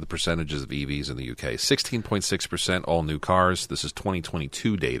snapshot of the percentages of EVs in the UK: 16.6% all new cars. This is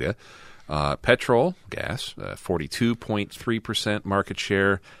 2022 data. Petrol, gas, 42.3% market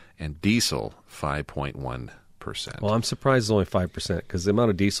share, and diesel 5.1%. Well, I'm surprised it's only 5% because the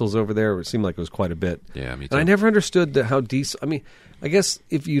amount of diesels over there, it seemed like it was quite a bit. Yeah, me too. And I never understood how diesel. I mean, I guess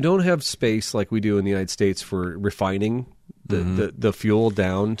if you don't have space like we do in the United States for refining the fuel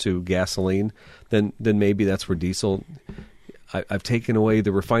down to gasoline, then maybe that's where diesel. I've taken away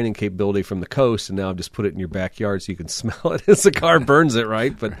the refining capability from the coast, and now I've just put it in your backyard so you can smell it as the car burns it,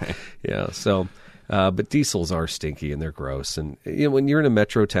 right? But yeah, so but diesels are stinky and they're gross, and when you're in a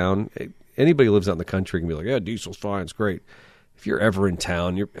metro town. Anybody who lives out in the country can be like, yeah, diesel's fine, it's great. If you're ever in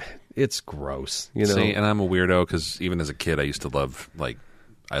town, it's gross. See, and I'm a weirdo because even as a kid, I used to love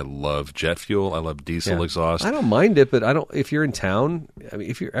I love jet fuel. I love diesel exhaust. I don't mind it, but I don't. If you're in town, I mean,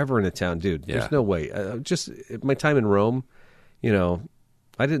 if you're ever in a town, dude, Yeah. there's no way. Just my time in Rome,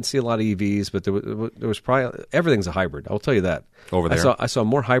 I didn't see a lot of EVs, but there was probably everything's a hybrid. I'll tell you that. Over there? I saw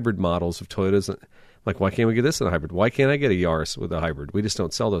more hybrid models of Toyotas. Like, why can't we get this in a hybrid? Why can't I get a Yaris with a hybrid? We just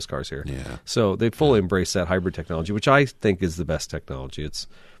don't sell those cars here. Yeah. So they fully embrace that hybrid technology, which I think is the best technology.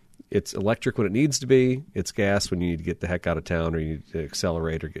 It's electric when it needs to be. It's gas when you need to get the heck out of town or you need to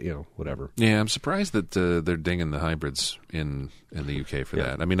accelerate or get, whatever. Yeah, I'm surprised that they're dinging the hybrids in the UK for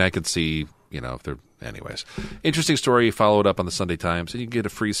that. I mean, I could see, if they're... Anyways, interesting story. Follow it up on the Sunday Times, and you can get a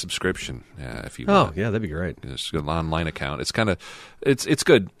free subscription if you want. Oh, yeah, that'd be great. It's an online account. It's kind of, it's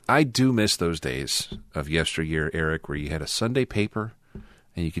good. I do miss those days of yesteryear, Eric, where you had a Sunday paper,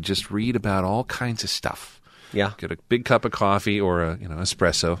 and you could just read about all kinds of stuff. Yeah. Get a big cup of coffee or a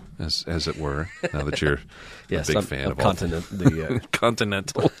espresso, as it were. Now that you're Yes, a big I'm fan of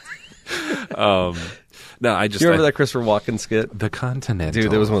Continental. No, Do you remember that Christopher Walken skit? The Continental.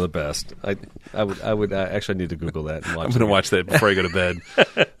 Dude, that was one of the best. I would actually need to Google that. And watch I'm going to watch that before I go to bed.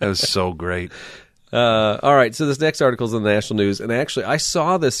 That was so great. All right, so this next article is in the national news, and actually, I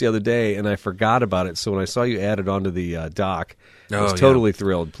saw this the other day, and I forgot about it. So when I saw you add it onto the doc, I was totally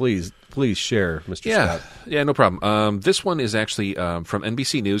thrilled. Please share, Mr. Scott. Yeah, no problem. This one is actually from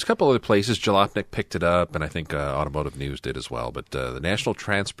NBC News. A couple other places. Jalopnik picked it up, and I think Automotive News did as well. But the National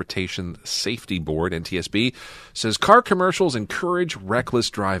Transportation Safety Board, NTSB, says car commercials encourage reckless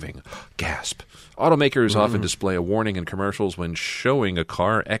driving. Gasp. Automakers often display a warning in commercials when showing a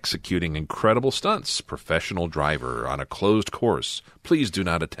car executing incredible stunts. Professional driver on a closed course. Please do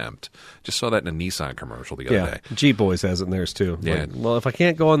not attempt. Just saw that in a Nissan commercial the other day. Jeep always has it in theirs too. Yeah. Like, well, if I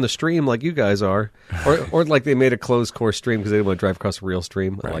can't go on the stream like you guys are, or like they made a closed course stream because they didn't want to drive across a real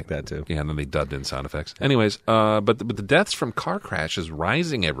stream. I like that too. Yeah, and then they dubbed in sound effects. Anyways, but the deaths from car crashes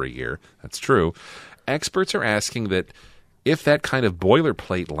rising every year. That's true. Experts are asking that if that kind of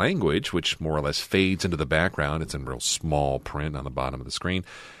boilerplate language, which more or less fades into the background, it's in real small print on the bottom of the screen,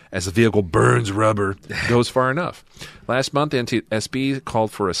 as the vehicle burns rubber, goes far enough. Last month, NTSB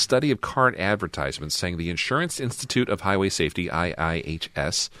called for a study of car advertisements, saying the Insurance Institute of Highway Safety,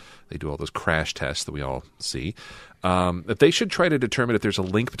 IIHS, they do all those crash tests that we all see, that they should try to determine if there's a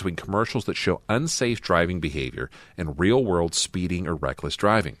link between commercials that show unsafe driving behavior and real-world speeding or reckless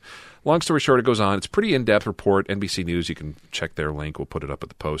driving. Long story short, it goes on. It's a pretty in-depth report. NBC News, you can check their link. We'll put it up at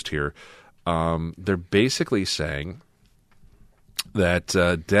the post here. They're basically saying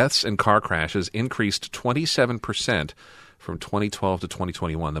that deaths in car crashes increased 27% from 2012 to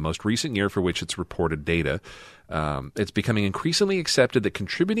 2021, the most recent year for which it's reported data. It's becoming increasingly accepted that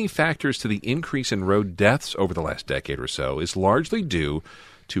contributing factors to the increase in road deaths over the last decade or so is largely due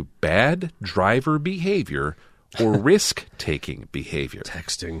to bad driver behavior or risk-taking behavior.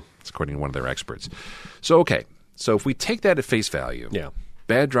 Texting. That's according to one of their experts. So if we take that at face value,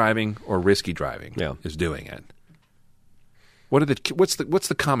 bad driving or risky driving is doing it. What's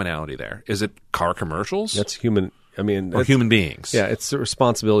the commonality there? Is it car commercials? That's human. I mean, or human beings. Yeah, it's the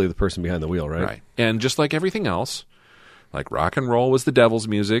responsibility of the person behind the wheel, right? Right. And just like everything else, like rock and roll was the devil's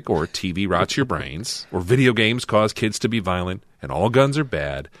music, or TV rots your brains, or video games cause kids to be violent, and all guns are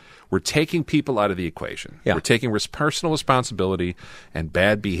bad, we're taking people out of the equation. Yeah. We're taking personal responsibility and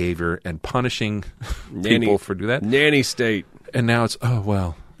bad behavior and punishing people for do that. Nanny state. And now it's,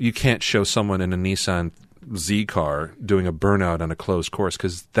 you can't show someone in a Nissan Z car doing a burnout on a closed course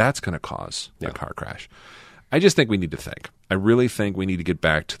because that's going to cause a car crash. I just think we need to think. I really think we need to get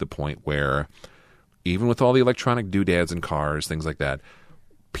back to the point where, even with all the electronic doodads in cars, things like that,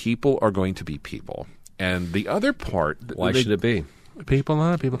 people are going to be people. And the other part... Why should it be? People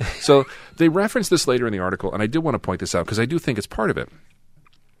are people. So they reference this later in the article, and I do want to point this out because I do think it's part of it.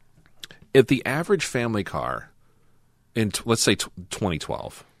 If the average family car in, let's say,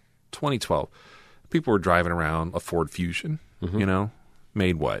 2012, people were driving around a Ford Fusion,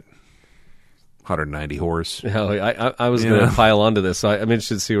 made what? 190 horse. I was going to pile onto this, so I'm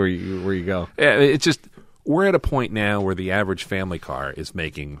interested to see where you go. Yeah, it's just we're at a point now where the average family car is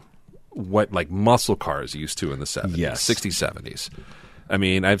making what like muscle cars used to in the 70s, 60s, 70s. I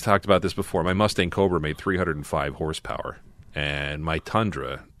mean, I've talked about this before. My Mustang Cobra made 305 horsepower, and my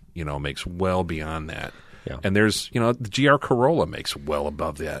Tundra, makes well beyond that. Yeah. And there's, the GR Corolla makes well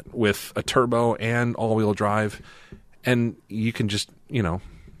above that with a turbo and all-wheel drive, and you can just,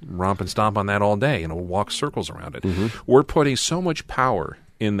 romp and stomp on that all day and walk circles around it. Mm-hmm. We're putting so much power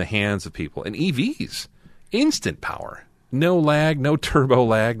in the hands of people. And EVs, instant power. No lag, no turbo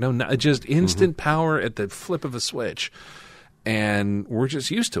lag, just instant power at the flip of a switch. And we're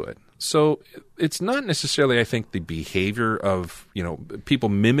just used to it. So it's not necessarily, I think, the behavior of, people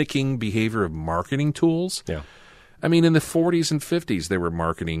mimicking behavior of marketing tools. Yeah. I mean, in the 40s and 50s, there were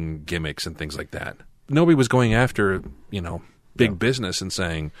marketing gimmicks and things like that. Nobody was going after, big business and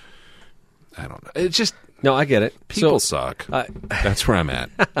saying, I don't know. It's just... No, I get it. People suck. That's where I'm at.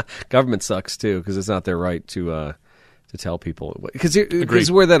 Government sucks, too, because it's not their right to tell people.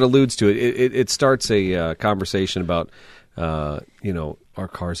 Because where that alludes to it starts a conversation about, are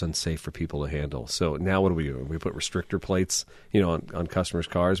cars unsafe for people to handle? So now what do? We put restrictor plates, on customers'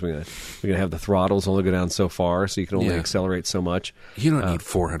 cars. We're gonna have the throttles only go down so far, so you can only accelerate so much. You don't need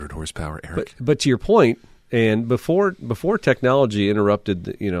 400 horsepower, Eric. But to your point, and before technology interrupted,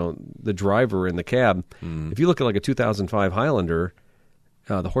 the driver in the cab, if you look at like a 2005 Highlander,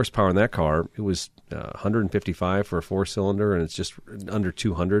 the horsepower in that car, it was 155 for a 4-cylinder, and it's just under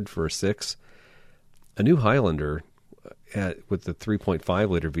 200 for a 6. A new Highlander with the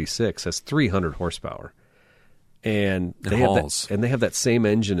 3.5-liter V6 has 300 horsepower. And they have that same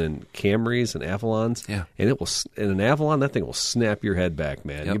engine in Camrys and Avalons. Yeah. And in an Avalon, that thing will snap your head back,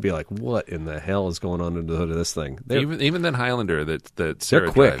 man. Yep. You'd be like, what in the hell is going on under the hood of this thing? Even that Highlander that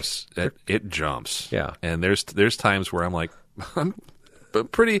Sarah drives, it jumps. Yeah. And there's times where I'm like,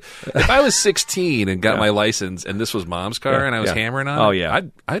 but pretty. If I was 16 and got my license and this was Mom's car and I was hammering on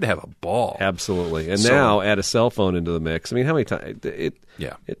it, I'd have a ball. Absolutely. And now add a cell phone into the mix. I mean, how many times?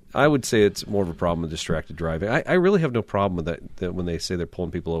 I would say it's more of a problem with distracted driving. I really have no problem with that when they say they're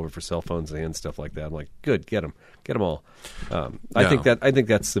pulling people over for cell phones and stuff like that. I'm like, good, get them all. I think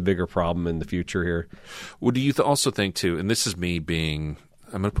that's the bigger problem in the future here. Well, do you also think too? And this is me being.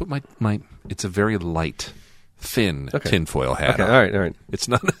 I'm going to put my. It's a very light. Thin tinfoil hat. Okay, on. all right. It's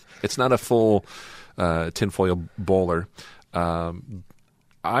not a full tinfoil bowler.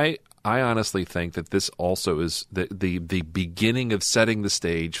 I honestly think that this also is the beginning of setting the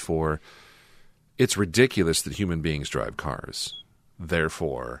stage for. It's ridiculous that human beings drive cars.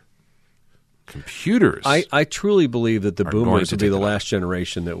 Therefore, computers. I truly believe that the boomers will be the last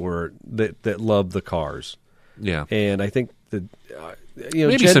generation that love the cars. Yeah, and I think that.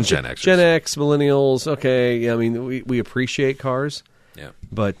 Maybe some Gen Xers. Gen X, millennials, okay. I mean, we appreciate cars. Yeah.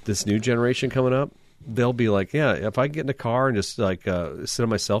 But this new generation coming up, they'll be like, yeah, if I get in a car and just like sit on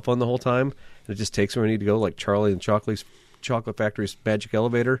my cell phone the whole time, and it just takes me where I need to go, like Charlie and Chocolate Factory's magic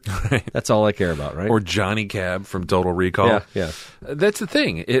elevator, that's all I care about, right? Or Johnny Cab from Total Recall. Yeah. That's the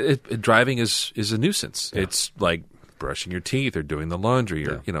thing. Driving is a nuisance. Yeah. It's like brushing your teeth or doing the laundry.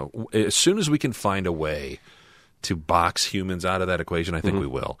 Or as soon as we can find a way to box humans out of that equation, I think we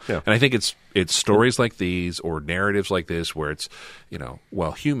will. Yeah. And I think it's stories like these or narratives like this where it's,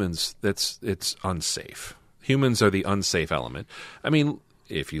 humans, it's unsafe. Humans are the unsafe element. I mean,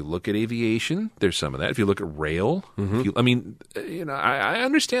 if you look at aviation, there's some of that. If you look at rail, I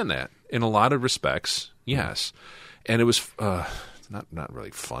understand that in a lot of respects, yes. And it was not really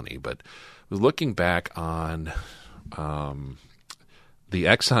funny, but looking back on the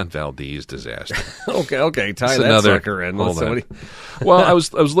Exxon Valdez disaster. Okay, tie that sucker in. Hold on. Well, I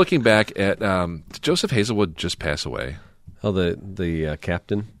was looking back at did Joseph Hazelwood just pass away? Oh, the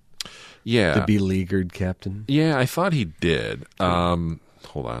captain. Yeah, the beleaguered captain. Yeah, I thought he did.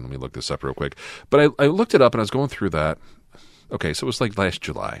 Hold on, let me look this up real quick. But I looked it up and I was going through that. Okay, so it was like last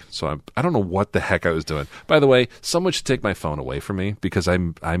July. So I don't know what the heck I was doing. By the way, someone should take my phone away from me because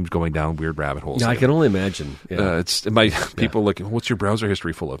I'm going down weird rabbit holes. Yeah, I can only imagine. Yeah. It's people looking. What's your browser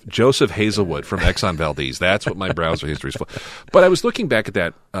history full of? Joseph Hazelwood from Exxon Valdez. That's what my browser history is full. But I was looking back at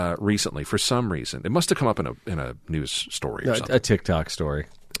that recently for some reason. It must have come up in a news story or something. A TikTok story.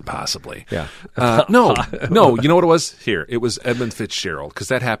 Possibly. Yeah. No. You know what it was? Here. It was Edmund Fitzgerald because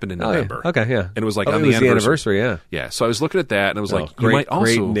that happened in November. Yeah. Okay, yeah. And it was like on the anniversary, yeah. Yeah. So I was looking at that and I was like, great, you might also...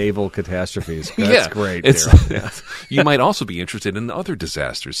 great naval catastrophes. That's great. You might also be interested in other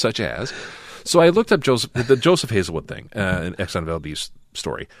disasters such as... So I looked up the Joseph Hazelwood thing, in Exxon Valdez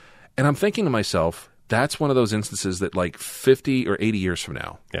story. And I'm thinking to myself, that's one of those instances that like 50 or 80 years from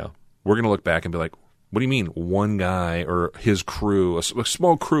now, we're going to look back and be like, what do you mean one guy or his crew, a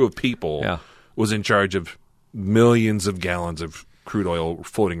small crew of people, was in charge of millions of gallons of crude oil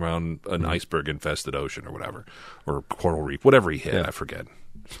floating around an iceberg-infested ocean or whatever, or coral reef, whatever he hit, I forget.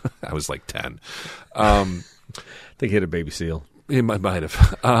 I was like 10. I think he hit a baby seal. He might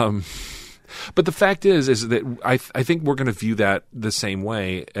have. But the fact is that I think we're going to view that the same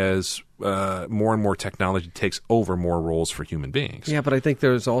way as more and more technology takes over more roles for human beings. Yeah, but I think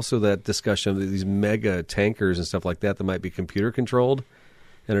there's also that discussion of these mega tankers and stuff like that might be computer controlled.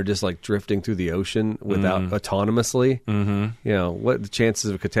 and are just like drifting through the ocean without autonomously. Mm-hmm. What the chances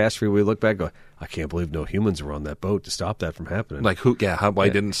of a catastrophe? We look back, and go, I can't believe no humans were on that boat to stop that from happening. Like who? Yeah. Why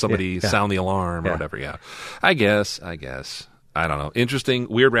didn't somebody sound the alarm or whatever? Yeah. I guess. I don't know. Interesting,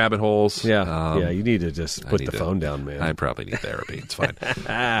 weird rabbit holes. Yeah, you need to just put the phone down, man. I probably need therapy. It's fine.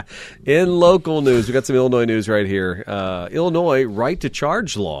 In local news, we got some Illinois news right here. Illinois right to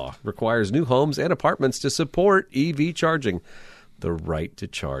charge law requires new homes and apartments to support EV charging. The right to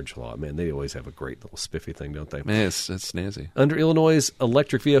charge law. Man, they always have a great little spiffy thing, don't they? Man, it's snazzy. Under Illinois'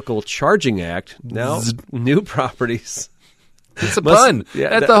 Electric Vehicle Charging Act, now new properties... It's a pun.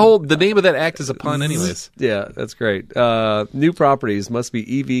 Yeah, the name of that act is a pun anyways. Yeah, that's great. New properties must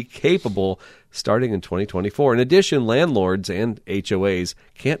be EV capable starting in 2024. In addition, landlords and HOAs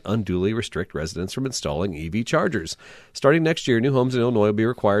can't unduly restrict residents from installing EV chargers. Starting next year, new homes in Illinois will be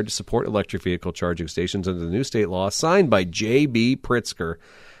required to support electric vehicle charging stations under the new state law signed by J.B. Pritzker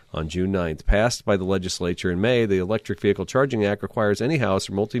on June 9th. Passed by the legislature in May, the Electric Vehicle Charging Act requires any house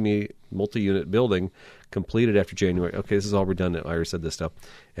or multi-unit building completed after January. Okay, this is all redundant. I already said this stuff.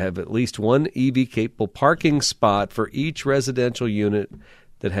 Have at least one EV-capable parking spot for each residential unit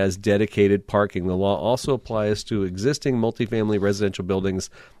that has dedicated parking. The law also applies to existing multifamily residential buildings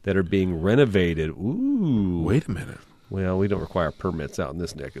that are being renovated. Ooh. Wait a minute. Well, we don't require permits out in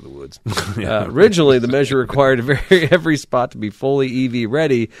this neck of the woods. Originally, the measure required every spot to be fully EV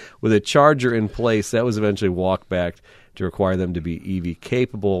ready with a charger in place. That was eventually walked back to require them to be EV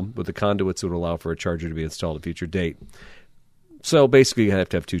capable with the conduits that would allow for a charger to be installed at a future date. So basically, you have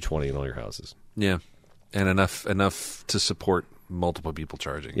to have 220 in all your houses. Yeah, and enough to support multiple people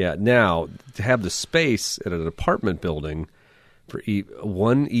charging. Yeah. Now, to have the space at an apartment building for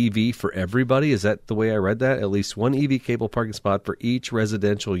one EV for everybody, is that the way I read that? At least one EV capable parking spot for each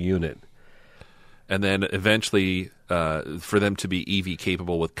residential unit. And then eventually for them to be EV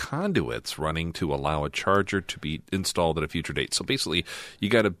capable with conduits running to allow a charger to be installed at a future date. So basically, you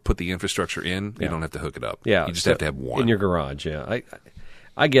got to put the infrastructure in. You don't have to hook it up. Yeah, you just have to have one. In your garage, yeah.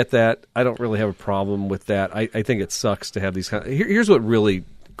 I get that. I don't really have a problem with that. I think it sucks to have these kind of... Here's what really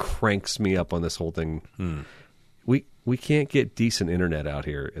cranks me up on this whole thing. We can't get decent internet out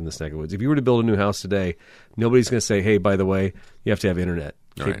here in this neck of the woods. If you were to build a new house today, nobody's going to say, hey, by the way, you have to have internet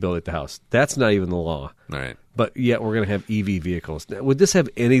capability at the house. That's not even the law. Right. But yet we're going to have EV vehicles. Now, would this have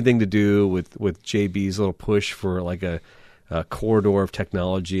anything to do with JB's little push for like a corridor of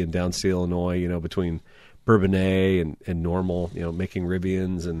technology in downstate Illinois, between Bourbonnais and Normal, making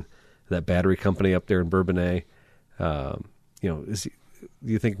Rivians and that battery company up there in Bourbonnais? Do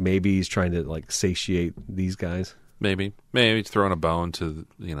you think maybe he's trying to like satiate these guys? Maybe it's throwing a bone to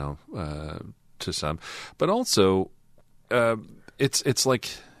to some, but also it's like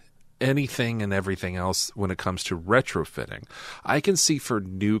anything and everything else when it comes to retrofitting. I can see for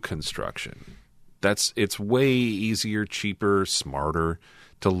new construction, it's way easier, cheaper, smarter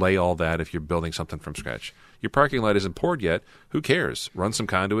to lay all that if you're building something from scratch. Your parking lot isn't poured yet. Who cares? Run some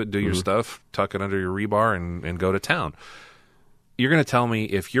conduit, do your stuff, tuck it under your rebar, and go to town. You're going to tell me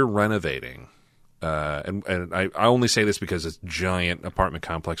if you're renovating. And I only say this because this giant apartment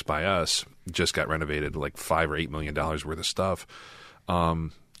complex by us just got renovated, like $5 or $8 million worth of stuff.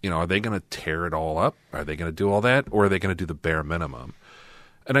 Are they going to tear it all up? Are they going to do all that, or are they going to do the bare minimum?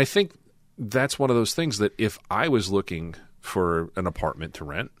 And I think that's one of those things that if I was looking for an apartment to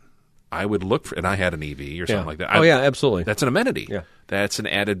rent, I would look for, and I had an EV or something like that. Absolutely. That's an amenity. Yeah. That's an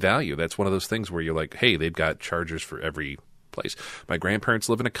added value. That's one of those things where you're like, hey, they've got chargers for every place. My grandparents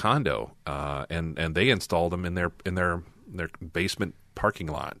live in a condo, and they installed them in their basement parking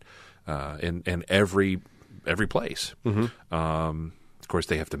lot, in every place. Of course,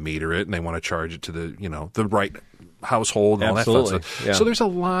 they have to meter it, and they want to charge it to the right household and all that fun stuff. Yeah. So there's a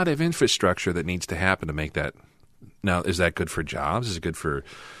lot of infrastructure that needs to happen to make that. Now, is that good for jobs? Is it good for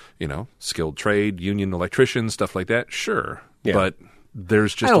skilled trade, union electricians, stuff like that? Sure, but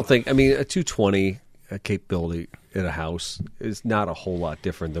there's just I don't think. I mean, a 220 capability in a house is not a whole lot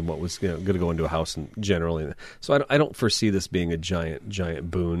different than what was going to go into a house generally. So I don't foresee this being a giant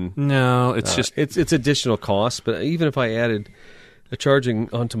boon. No, it's just it's additional cost. But even if I added a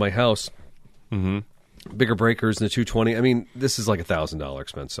charging onto my house, bigger breakers than the 220, I mean, this is like $1,000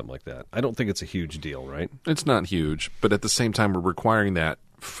 expense, something like that. I don't think it's a huge deal, right? It's not huge, but at the same time, we're requiring that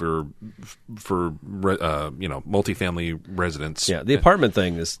for multifamily residents. Yeah, the apartment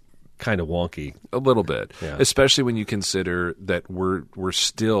thing is kind of wonky a little bit, especially when you consider that we're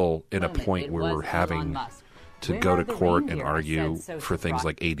still in a point where we're having to go to court and argue for things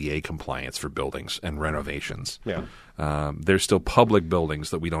like ADA compliance for buildings and renovations. Yeah. There's still public buildings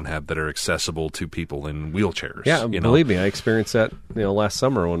that we don't have that are accessible to people in wheelchairs. Yeah, you believe me, I experienced that last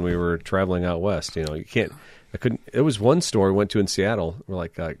summer when we were traveling out west. You can't. I couldn't. It was one store we went to in Seattle. We're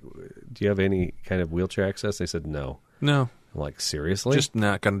like, do you have any kind of wheelchair access? They said no. No. I'm like, seriously? Just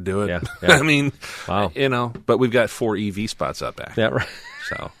not going to do it. Yeah. I mean, wow. But we've got 4 EV spots out back. Yeah, right.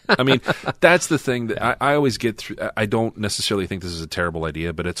 So, I mean, that's the thing that I always get through. I don't necessarily think this is a terrible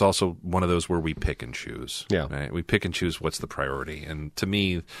idea, but it's also one of those where we pick and choose. Yeah. Right? We pick and choose what's the priority. And to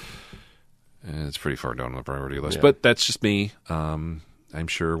me, it's pretty far down on the priority list. Yeah. But that's just me. I'm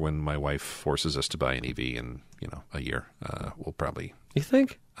sure when my wife forces us to buy an EV in, a year, we'll probably... You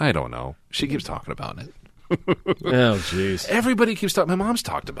think? I don't know. She keeps talking about it. Oh, jeez. Everybody keeps talking. My mom's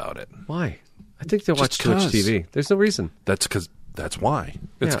talked about it. Why? I think they watch Just too much 'cause. TV. There's no reason. That's why.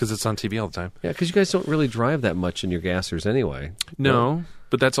 It's Yeah. because it's on TV all the time. Yeah, because you guys don't really drive that much in your gassers anyway. No,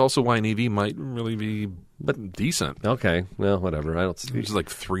 but that's also why an EV might really be decent. Okay, well, whatever. I don't. It's like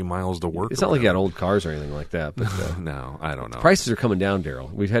 3 miles to work. It's not like you got old cars or anything like that. But No, I don't know. prices are coming down, Daryl.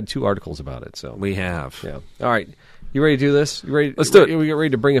 We've had 2 articles about it. So We have. yeah. All right, you ready to do this? You ready? Let's do it. We get ready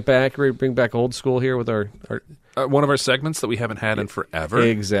to bring it back. Ready to bring back old school here with our One of our segments that we haven't had in forever.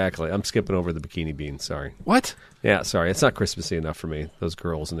 Exactly. I'm skipping over the bikini beans. Sorry. What? Yeah, sorry. It's not Christmassy enough for me. Those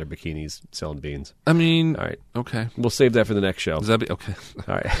girls in their bikinis selling beans. I mean, All right. okay. We'll save that for the next show. Does that be okay?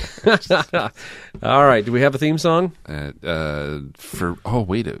 All right. All right. Do we have a theme song? Yeah,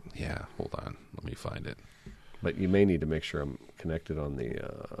 hold on. Let me find it. But you may need to make sure I'm connected on the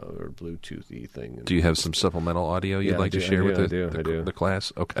Bluetoothy thing. Do you have some supplemental audio you'd Yeah, like I to do, share I with do, I do. the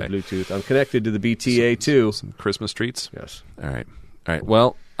class? Okay. Bluetooth. I'm connected to the BTA too. Some Christmas treats? Yes. All right.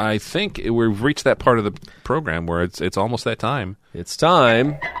 Well, I think we've reached that part of the program where it's almost that time. It's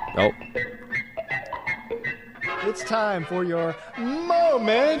time. Oh, It's time for your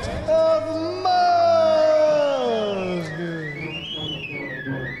moment of most.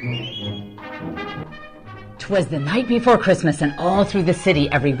 'Twas the night before Christmas, and all through the city,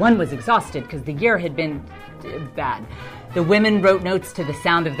 everyone was exhausted because the year had been bad. The women wrote notes to the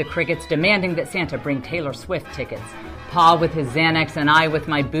sound of the crickets demanding that Santa bring Taylor Swift tickets. Pa with his Xanax and I with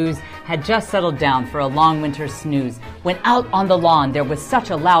my booze had just settled down for a long winter snooze. When out on the lawn there was such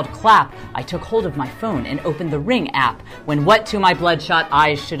a loud clap, I took hold of my phone and opened the Ring app, when what to my bloodshot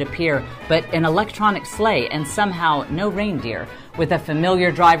eyes should appear but an electronic sleigh and somehow no reindeer. With a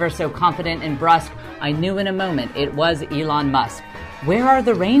familiar driver so confident and brusque, I knew in a moment it was Elon Musk. "Where are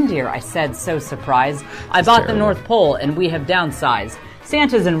the reindeer?" I said, so surprised. "I bought the North Pole and we have downsized."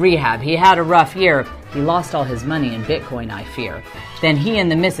 Santa's in rehab. He had a rough year. He lost all his money in Bitcoin, I fear. Then he and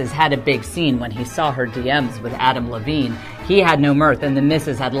the missus had a big scene when he saw her DMs with Adam Levine. He had no mirth and the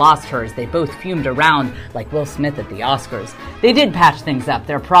missus had lost hers. They both fumed around like Will Smith at the Oscars. They did patch things up.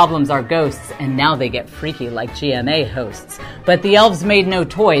 Their problems are ghosts, and now they get freaky like GMA hosts. But the elves made no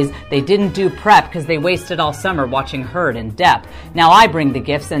toys. They didn't do prep because they wasted all summer watching Herd and Depp. Now I bring the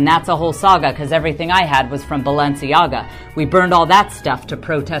gifts, and that's a whole saga because everything I had was from Balenciaga. We burned all that stuff to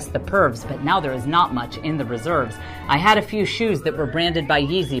protest the pervs, but now there is not much in the reserves. I had a few shoes that were branded by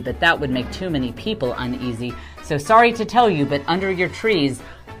Yeezy, but that would make too many people uneasy. So sorry to tell you, but under your trees,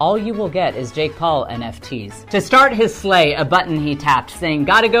 all you will get is Jake Paul NFTs. To start his sleigh, a button he tapped, saying,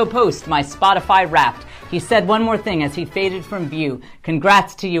 "Gotta go post my Spotify Wrapped." He said one more thing as he faded from view.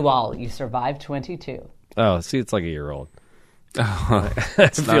 "Congrats to you all. You survived 22. oh, see, it's like a year old. I I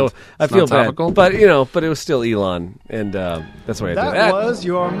feel bad, topical? but but it was still Elon, and that's why I did That that. was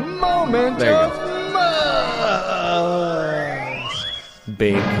your moment There you of go. most.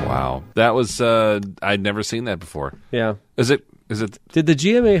 Big. Wow. That was I'd never seen that before. Yeah. Is it Did the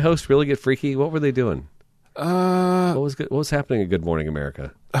GMA host really get freaky? What were they doing? uh What was happening at Good Morning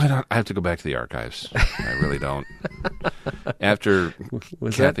America? I have to go back to the archives. I really don't. After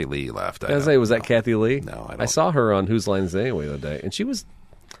Was Kathy Lee left. I was say, was that Kathy Lee? No, I I don't. saw her on Whose Line Is It Anyway the other day, and she was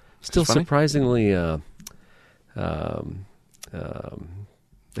still funny? surprisingly attractive.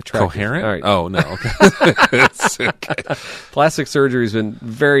 Coherent? All right. Oh, no. Okay. It's okay. Plastic surgery's been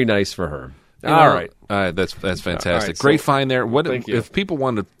very nice for her. All right. That's fantastic. All right, Great so- find there. What Thank you. if people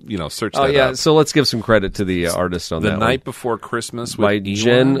want to search Oh that yeah. up? So let's give some credit to the artist on The that Night one. Before Christmas with By Elon?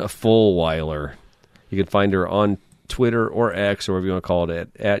 Jen Fulwiler. You can find her on Twitter or X or whatever you want to call it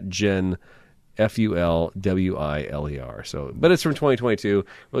at Jen Fulwiler. So, but it's from 2022.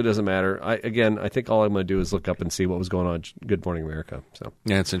 Really doesn't matter. I think all I'm going to do is look up and see what was going on at Good Morning America. So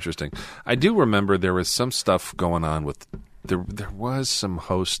Yeah, it's interesting. I do remember there was some stuff going on with there was some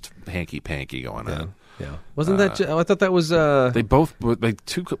host hanky panky going on. Yeah. Wasn't that? I thought that was. They both, like,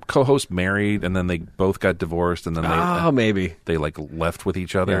 two co-hosts married, and then they both got divorced, and then they maybe they like left with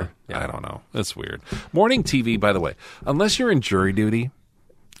each other. Yeah. I don't know. That's weird. Morning TV, by the way, unless you're in jury duty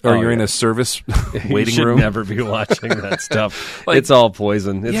or you're in a service waiting you should room, never be watching that stuff. Like, it's all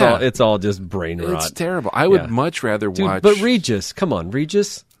poison. Yeah. It's all just brain rot. it's terrible. I would much rather Dude, watch. but Regis, come on,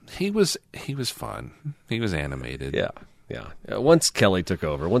 Regis. He was fun. He was animated. Yeah. Once Kelly took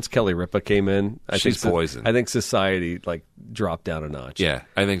over, once Kelly Ripa came in, She's poison. I think society like dropped down a notch. Yeah,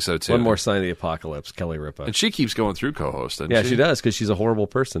 I think so too. One more sign of the apocalypse, Kelly Ripa. And she keeps going through co-host. Yeah, she does because she's a horrible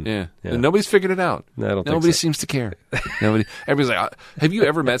person. Yeah. And nobody's figured it out. No, I don't think Nobody so. seems to care. Everybody's like, have you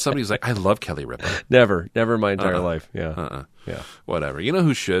ever met somebody who's like, I love Kelly Ripa? Never in my entire life. Yeah, yeah. Whatever. You know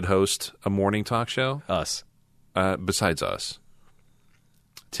who should host a morning talk show? Us. Besides us,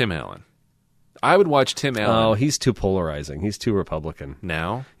 Tim Allen. I would watch Tim Allen. Oh, he's too polarizing. He's too Republican.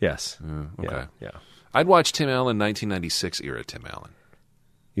 Now? Yes. Okay. Yeah. I'd watch Tim Allen 1996 era Tim Allen.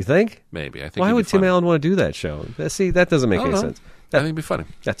 You think? Maybe. I think. Why would Tim Allen want to do that show? See, that doesn't make any sense. I think it'd be funny.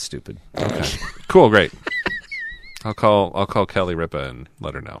 That's stupid. Okay. Cool. Great. I'll call Kelly Ripa and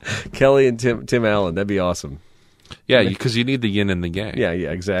let her know. Kelly and Tim Allen. That'd be awesome. Yeah, because you need the yin and the yang. Yeah,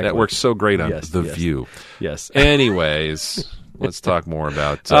 exactly. That works so great on The yes. View. Yes. Anyways, let's talk more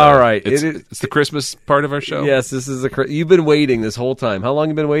about. All right, it's the Christmas part of our show. Yes, this is you've been waiting this whole time. How long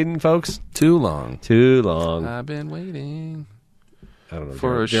you been waiting, folks? Too long. Too long. I've been waiting. I don't know.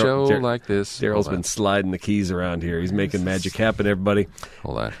 For a show like this. Daryl's been sliding the keys around here. He's making magic happen, everybody.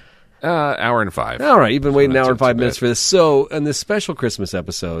 Hold on. Hour and 5. All right, you've been waiting an hour and 5 too minutes bad. for this. So, in this special Christmas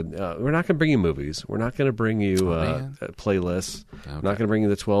episode, we're not going to bring you movies. We're not going to bring you playlists. We're not going to bring you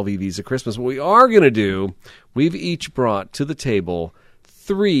the 12 EVs of Christmas. What we are going to do, we've each brought to the table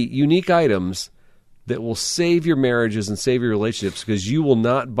 3 unique items that will save your marriages and save your relationships because you will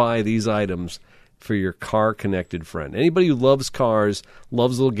not buy these items for your car-connected friend. Anybody who loves cars,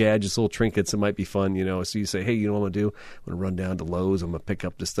 loves little gadgets, little trinkets that might be fun, so you say, hey, you know what I'm going to do? I'm going to run down to Lowe's. I'm going to pick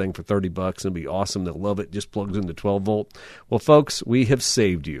up this thing for $30. It'll be awesome. They'll love it. Just plugs into 12-volt. Well, folks, we have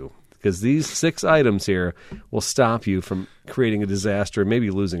saved you because these 6 items here will stop you from creating a disaster and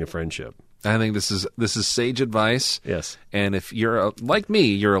maybe losing a friendship. I think this is sage advice. Yes. And if you're like me,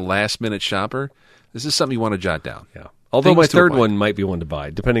 you're a last-minute shopper, this is something you want to jot down. Yeah. Although Things my to third avoid. one might be one to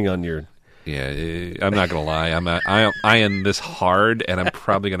buy, depending on your... Yeah, I'm not going to lie. I am this hard, and I'm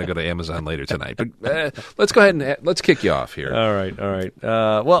probably going to go to Amazon later tonight. But let's go ahead and let's kick you off here. All right.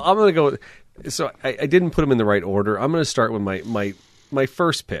 Well, I'm going to go. So I didn't put them in the right order. I'm going to start with my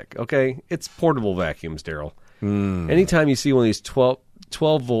first pick. Okay, it's portable vacuums, Daryl. Anytime you see one of these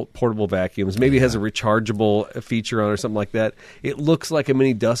 12-volt portable vacuums, maybe it has a rechargeable feature on it or something like that. It looks like a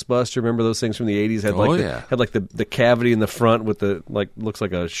mini dust buster. Remember those things from the 80s? Had like the cavity in the front with the looks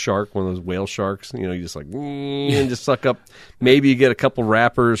like a shark, one of those whale sharks. You just and just suck up. Maybe you get a couple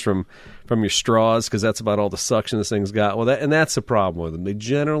wrappers from your straws because that's about all the suction this thing's got. Well, that's the problem with them. They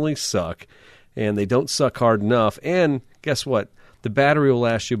generally suck, and they don't suck hard enough. And guess what? The battery will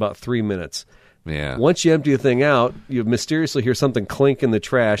last you about 3 minutes. Yeah. Once you empty the thing out, you mysteriously hear something clink in the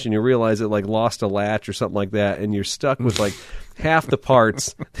trash, and you realize it lost a latch or something like that, and you're stuck with half the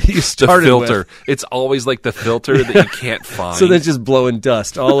parts that you started the filter. with. It's always like the filter that you can't find. So that's just blowing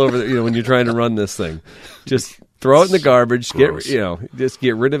dust all over. When you're trying to run this thing, just throw it in the garbage. Gross. Just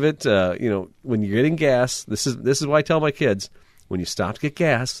get rid of it. When you're getting gas, this is why I tell my kids when you stop to get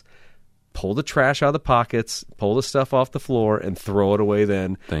gas. Pull the trash out of the pockets, pull the stuff off the floor, and throw it away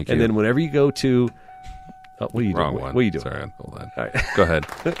then. Thank you. And then whenever you go to... what are you Wrong doing? one. What are you doing? Sorry, hold on. All right. Go ahead.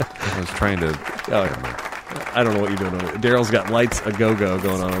 I was trying to... I don't know what you're doing over there. Daryl's got lights a-go-go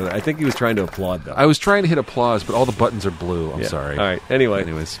going on over there. I think he was trying to applaud, though. I was trying to hit applause, but all the buttons are blue. I'm Yeah. sorry. All right.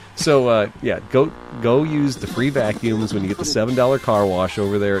 Anyways. So, go use the free vacuums when you get the $7 car wash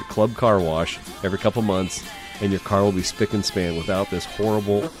over there at Club Car Wash every couple months, and your car will be spick and span without this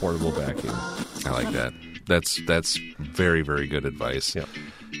horrible portable vacuum. I like that. That's very, very good advice. Yeah.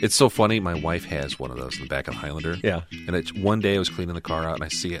 It's so funny. My wife has one of those in the back of the Highlander. Yeah. And one day I was cleaning the car out, and I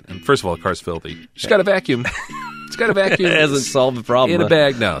see it. And first of all, the car's filthy. She's got a vacuum. It's got a vacuum. It hasn't solved the problem. In a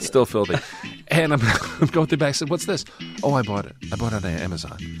bag. No, it's still filthy. And I'm going through the bag. I said, what's this? Oh, I bought it. I bought it on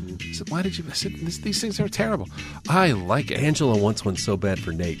Amazon. I said, why did you? I said, these things are terrible. I like it. Angela wants one so bad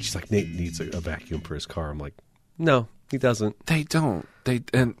for Nate. She's like, Nate needs a vacuum for his car. I'm like, no, he doesn't. They don't.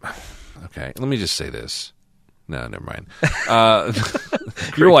 Okay, let me just say this. No, never mind.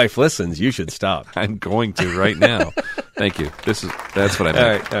 Your wife listens. You should stop. I'm going to right now. Thank you. That's what I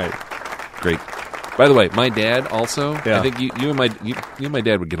meant. All right. Great. By the way, my dad also. Yeah. I think you and my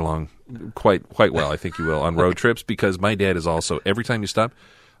dad would get along quite well. I think you will on road trips because my dad is also every time you stop.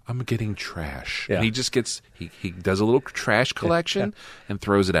 I'm getting trash. Yeah. And he just gets, he does a little trash collection and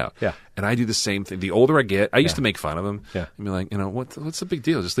throws it out. Yeah. And I do the same thing. The older I get, I used to make fun of him. Yeah. And be like, what's the big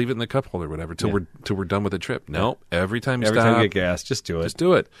deal? Just leave it in the cup holder or whatever till we're done with the trip. No, every time you Every stop, time you get gas, just do it. just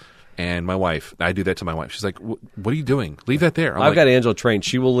do it. And my wife, I do that to my wife. She's like, what are you doing? Leave that there. I've got Angela trained.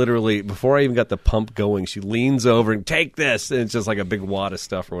 She will literally, before I even got the pump going, she leans over and take this. And it's just like a big wad of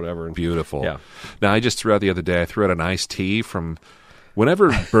stuff or whatever. And Beautiful. Yeah. Now, I just threw out the other day, I threw out an iced tea from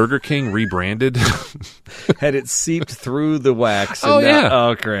whenever Burger King rebranded. had it seeped through the wax. And Oh, yeah.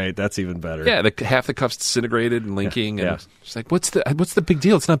 Oh, great. That's even better. Yeah, half the cup's disintegrated and linking. Yeah. And she's like, what's the big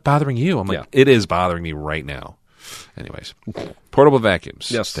deal? It's not bothering you. I'm like, it is bothering me right now. Anyways, portable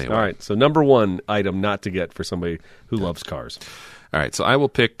vacuums. Yes. Stay All away. right. So number one item not to get for somebody who loves cars. All right, so I will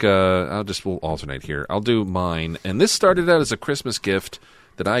pick. We'll alternate here. I'll do mine, and this started out as a Christmas gift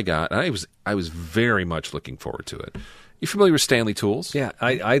that I got. And I was very much looking forward to it. You familiar with Stanley Tools? Yeah.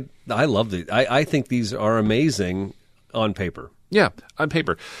 I love it. I think these are amazing on paper. Yeah, on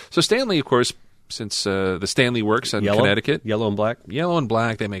paper. So Stanley, of course, since the Stanley Works in Connecticut. Yellow and black. Yellow and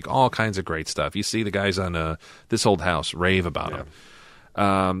black, they make all kinds of great stuff. You see the guys on This Old House rave about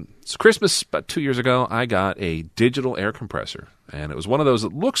them. So Christmas, about 2 years ago, I got a digital air compressor. And it was one of those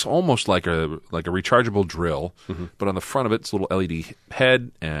that looks almost like a rechargeable drill, but on the front of it, it's a little LED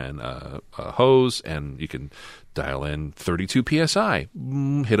head and a hose, and you can dial in 32 PSI.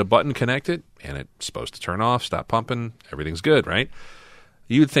 Hit a button, connect it, and it's supposed to turn off, stop pumping. Everything's good, right?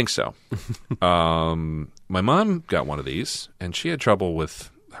 You'd think so. My mom got one of these, and she had trouble with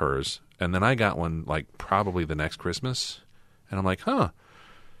hers. And then I got one, like, probably the next Christmas. And I'm like, huh.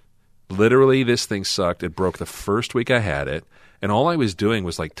 Literally, this thing sucked. It broke the first week I had it. And all I was doing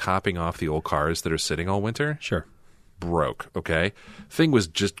was, like, topping off the old cars that are sitting all winter. Sure. Broke, okay? Thing was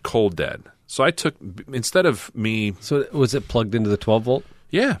just cold dead. So I took, instead of me... So was it plugged into the 12 volt?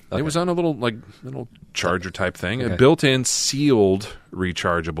 Yeah, it was on a little charger type thing. Okay. A built-in sealed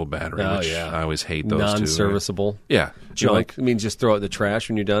rechargeable battery, Oh, which yeah. I always hate those Non-serviceable. two. Yeah, Junk. I mean, just throw it in the trash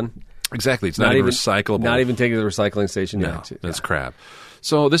when you're done. Exactly. It's not even recyclable. Not even take it to the recycling station. No, Yeah. that's crap.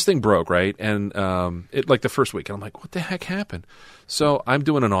 So this thing broke, right? And it like the first week, and I'm like, what the heck happened? So I'm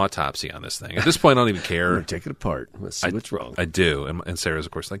doing an autopsy on this thing. At this point, I don't even care. Take it apart. Let's see what's wrong. I do. And Sarah's,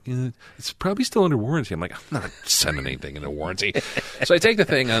 of course, like, it's probably still under warranty. I'm like, I'm not sending anything into warranty. So I take the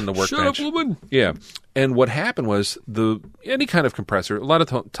thing on the workbench. Shut up, woman. Yeah. And what happened was any kind of compressor, a lot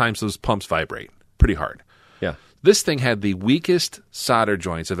of times those pumps vibrate pretty hard. Yeah. This thing had the weakest solder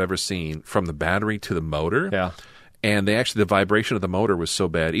joints I've ever seen from the battery to the motor. Yeah. And the vibration of the motor was so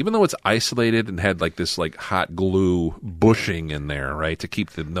bad, even though it's isolated and had like this like hot glue bushing in there, right, to keep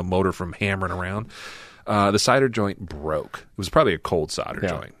the motor from hammering around. The solder joint broke. It was probably a cold solder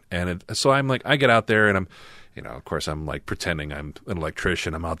joint. And so I'm like, I get out there and of course I'm like pretending I'm an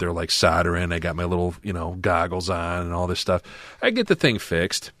electrician. I'm out there like soldering. I got my little, goggles on and all this stuff. I get the thing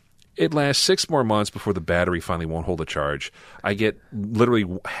fixed. It lasts 6 more months before the battery finally won't hold a charge. I get literally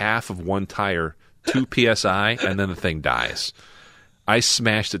half of one tire, 2 PSI, and then the thing dies. I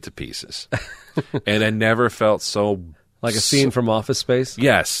smashed it to pieces. And I never felt so... Like a scene from Office Space?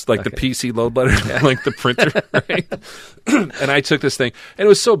 Yes, like the PC load letter, like the printer, right? And I took this thing, and it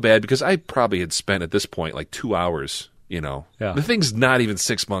was so bad because I probably had spent at this point like 2 hours, Yeah. The thing's not even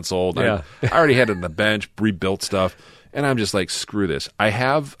 6 months old. Yeah. I already had it on the bench, rebuilt stuff, and I'm just like, screw this. I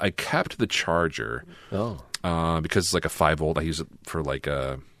kept the charger because it's like a 5 volt. I use it for like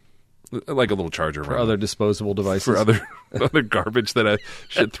a little charger For other disposable devices. for other garbage that I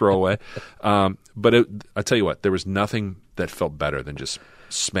should throw away. But I tell you what, there was nothing that felt better than just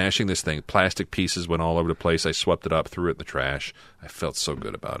smashing this thing. Plastic pieces went all over the place. I swept it up, threw it in the trash. I felt so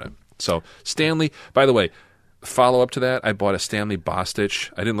good about it. So Stanley, by the way, follow up to that, I bought a Stanley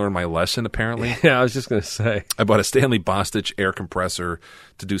Bostitch. I didn't learn my lesson, apparently. Yeah, I was just going to say. I bought a Stanley Bostitch air compressor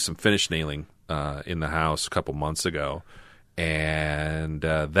to do some finish nailing in the house a couple months ago. And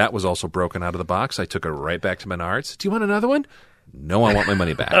that was also broken out of the box. I took it right back to Menards. Do you want another one? No, I want my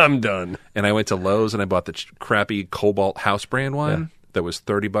money back. I'm done. And I went to Lowe's and I bought the crappy Cobalt house brand one that was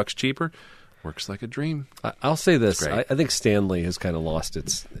 $30 cheaper. Works like a dream. I'll say this. Great. I think Stanley has kind of lost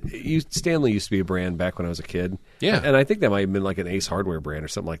its... Stanley used to be a brand back when I was a kid. Yeah. And I think that might have been like an Ace Hardware brand or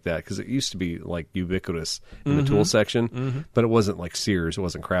something like that because it used to be like ubiquitous in the tool section, but it wasn't like Sears. It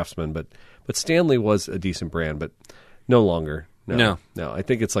wasn't Craftsman. But Stanley was a decent brand, but no longer. No. I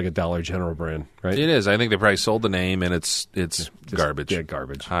think it's like a Dollar General brand, right? It is. I think they probably sold the name, and it's garbage. Yeah,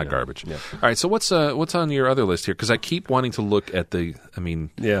 garbage. Hot Yeah. garbage. Yeah. All right. So what's on your other list here? Because I keep wanting to look at the. I mean,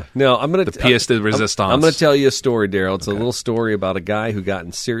 Yeah. No, I'm going to... the pièce de résistance. I'm going to tell you a story, Daryl. It's a little story about a guy who got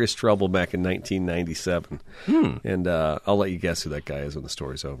in serious trouble back in 1997. And I'll let you guess who that guy is when the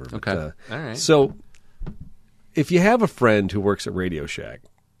story's over. But, Okay. All right. So if you have a friend who works at Radio Shack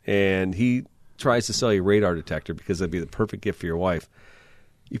and he tries to sell you a radar detector because that'd be the perfect gift for your wife,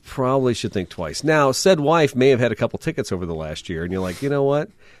 you probably should think twice. Now, said wife may have had a couple tickets over the last year, and you're like, you know what?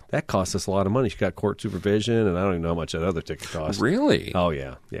 That cost us a lot of money. She got court supervision, and I don't even know how much that other ticket cost. Really? Oh,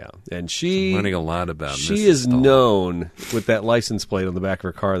 yeah. And she... learning a lot about She is known with that license plate on the back of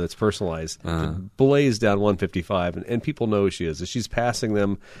her car that's personalized to blaze down 155, and people know who she is. She's passing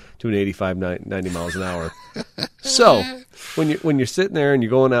them to an 85, 90 miles an hour. So when you're sitting there and you're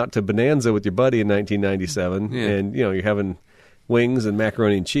going out to Bonanza with your buddy in 1997, and you're having wings and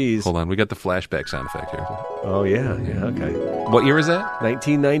macaroni and cheese. Hold on, we got the flashback sound effect here. Oh yeah, okay. What year was that?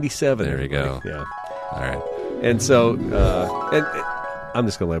 1997. There you go. Yeah. All right. And so, I'm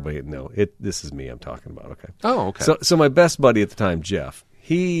just gonna let everybody know this is me I'm talking about. Okay. Oh, okay. So my best buddy at the time, Jeff,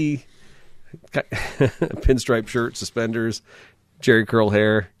 he got pinstripe shirt, suspenders, Jerry curl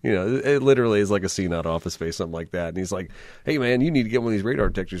hair. It literally is like a scene out of Office Space, something like that. And he's like, "Hey man, you need to get one of these radar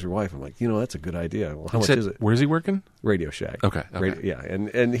detectors for your wife." I'm like, that's a good idea. Well, how much is it? Where's he working? Radio Shack. Okay. Yeah,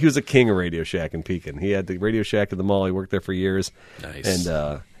 and he was a king of Radio Shack in Pekin. He had the Radio Shack at the mall. He worked there for years. Nice.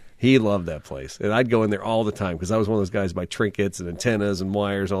 And he loved that place. And I'd go in there all the time because I was one of those guys buy trinkets and antennas and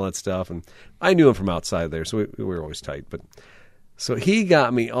wires, all that stuff. And I knew him from outside there, so we were always tight. But so he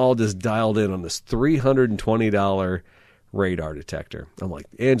got me all just dialed in on this $320 radar detector. I'm like,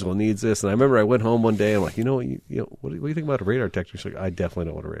 Angela needs this. And I remember I went home one day. I'm like, what do you think about a radar detector? She's like, I definitely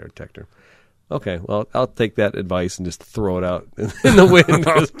don't want a radar detector. Okay, well, I'll take that advice and just throw it out in the wind.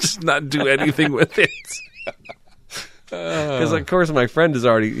 Just not do anything with it. Because, of course, my friend is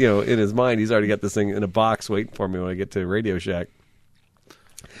already, in his mind, he's already got this thing in a box waiting for me when I get to Radio Shack.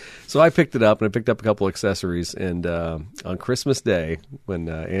 So I picked it up, and I picked up a couple accessories. And on Christmas Day, when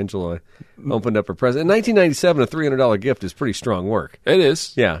Angela opened up her present, in 1997, a $300 gift is pretty strong work. It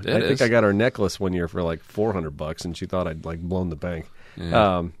is. Yeah, It I think is. I got her necklace one year for like $400, and she thought I'd like blown the bank.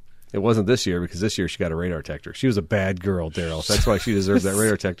 Yeah. It wasn't this year because this year she got a radar detector. She was a bad girl, Daryl. That's why she deserved that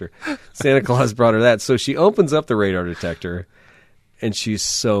radar detector. Santa Claus brought her that. So she opens up the radar detector, and she's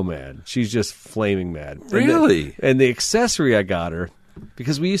so mad. She's just flaming mad. Really? And the accessory I got her,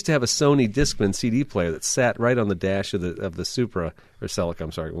 because we used to have a Sony Discman CD player that sat right on the dash of the Supra, or Celica,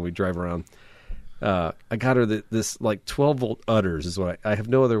 I'm sorry, when we drive around. I got her this like 12-volt udders is what I have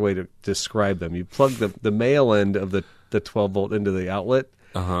no other way to describe them. You plug the male end of the 12-volt into the outlet,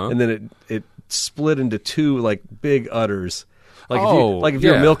 and then it split into two like big udders. Like if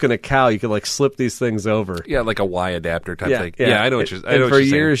you're milking a cow, you could like slip these things over. Yeah, like a Y adapter type thing. Yeah. Yeah, I know what you're. I know And what for you're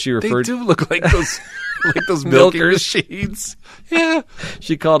saying. years she referred. They do look like those, like those milking Milkers. machines. Yeah.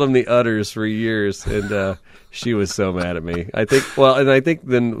 She called them the udders for years, and she was so mad at me. I think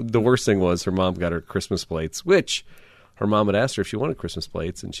then the worst thing was her mom got her Christmas plates, which her mom had asked her if she wanted Christmas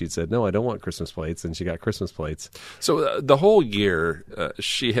plates, and she'd said, "No, I don't want Christmas plates," and she got Christmas plates. So the whole year,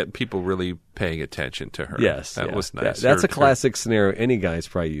 she had people really paying attention to her. Yes, that was nice. That's a classic scenario any guy's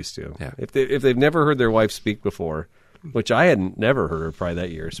probably used to. Yeah. If they've never heard their wife speak before, which I hadn't never heard her probably that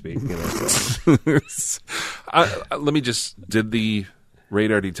year speak. So. Let me just. Did the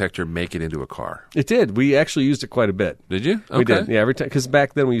radar detector make it into a car? It did. We actually used it quite a bit. Did you? Okay. We did. Yeah, every time, because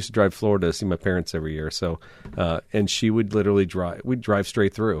back then we used to drive Florida to see my parents every year. So, and she would literally drive. We'd drive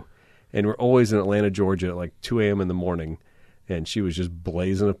straight through, and we're always in Atlanta, Georgia, at like 2 a.m. in the morning, and she was just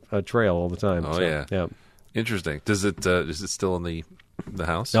blazing a trail all the time. Oh, So, yeah. Interesting. Does it? Is it still in the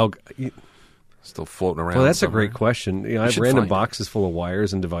house? Now, Still floating around? well, that's somewhere? a great question. I have should random find it. boxes full of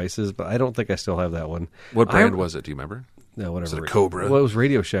wires and devices, but I don't think I still have that one. What brand was it? Do you remember? No, whatever. Was it a Cobra? What was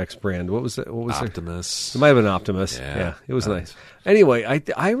Radio Shack's brand? What was it? What was Optimus. It might have been Optimus. Yeah. Yeah, it was Nice. nice. Anyway,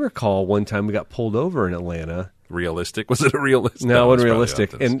 I recall one time we got pulled over in Atlanta. Realistic? Was it a realistic? No, it wasn't it's realistic.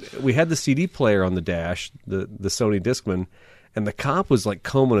 probably Optimus. And we had the CD player on the dash, the Sony Discman, and the cop was like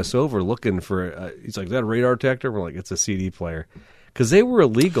combing us over looking for. He's like, "Is that a radar detector?" We're like, "It's a CD player," because they were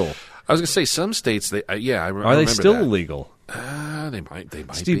illegal. I was going to say some states. They I Are they remember still that. illegal? They might. They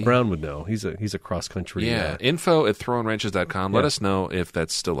might. Steve be. Brown would know. He's a cross country. Yeah. Info at throwingwrenches.com. Let us know if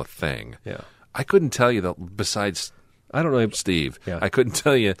that's still a thing. Yeah. I couldn't tell you though. Besides I don't know. Steve, Yeah. I couldn't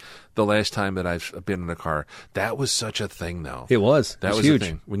tell you the last time that I've been in a car. That was such a thing, though. It was. That was huge. the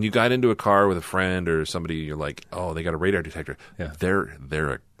thing. When you got into a car with a friend or somebody, you're like, "Oh, they got a radar detector." Yeah.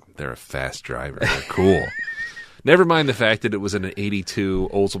 They're a fast driver. They're cool. Never mind the fact that it was an 82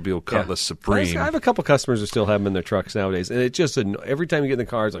 Oldsmobile Cutlass Supreme. I have a couple customers who still have them in their trucks nowadays, and it just every time you get in the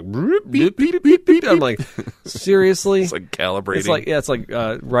car, it's like beep, beep, beep, beep. I'm like, seriously? It's like calibrating. It's like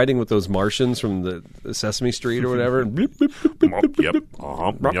riding with those Martians from the Sesame Street or whatever. Beep, beep, beep, beep, beep,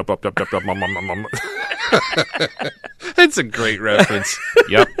 Yep. That's a great reference.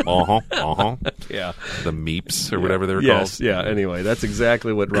 Yep. Yeah. The Meeps or whatever they're Yes. called. Yeah. Anyway, that's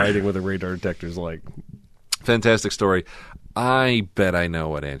exactly what riding with a radar detector is like. Fantastic story. I bet I know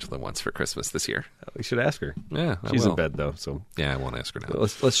what Angela wants for Christmas this year. We should ask her. Yeah, I She's will. in bed though, so Yeah, I won't ask her now.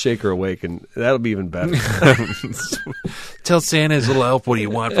 let's shake her awake, and that'll be even better. Tell Santa his little elf what do you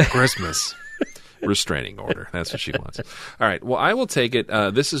want for Christmas. Restraining order. That's what she wants. All right. Well, I will take it.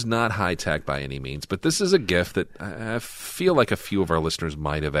 This is not high tech by any means, but this is a gift that I feel like a few of our listeners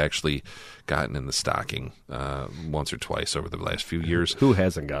might have actually gotten in the stocking once or twice over the last few years. Who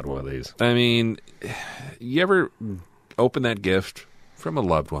hasn't got one of these? I mean, you ever open that gift from a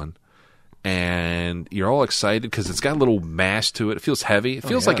loved one and you're all excited because it's got a little mass to it. It feels heavy. It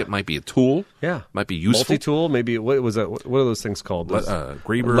feels like it might be a tool. Yeah. Might be useful. Multi-tool, maybe. What was that? What are those things called? Grieber,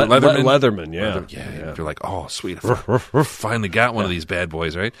 Leatherman. Leatherman, yeah. Yeah. You're like, oh, sweet. I finally got one of these bad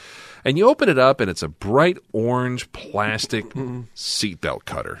boys, right? And you open it up, and it's a bright orange plastic seatbelt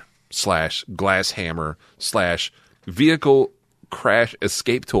cutter / glass hammer / vehicle crash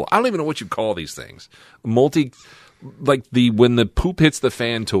escape tool. I don't even know what you call these things. Like when the poop hits the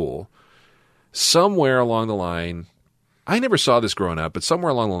fan tool. Somewhere along the line, I never saw this growing up, but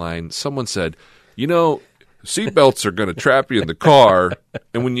somewhere along the line, someone said, seatbelts are going to trap you in the car,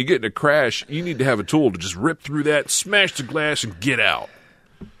 and when you get in a crash, you need to have a tool to just rip through that, smash the glass, and get out.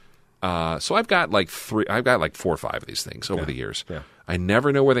 So I've got like 4 or 5 of these things over the years. Yeah. I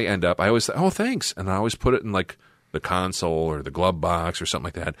never know where they end up. I always say, oh, thanks. And I always put it in like the console or the glove box or something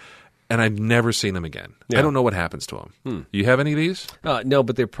like that. And I've never seen them again. Yeah. I don't know what happens to them. You have any of these? No,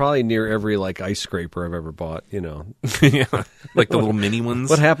 but they're probably near every like ice scraper I've ever bought. Yeah, like the little mini ones.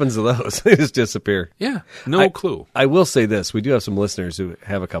 What happens to those? They just disappear. Yeah, no clue. I will say this: we do have some listeners who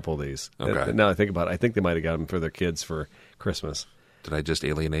have a couple of these. Okay. Now I think about it, I think they might have got them for their kids for Christmas. Did I just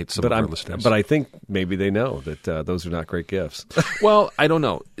alienate some of our listeners? But I think maybe they know that those are not great gifts. Well, I don't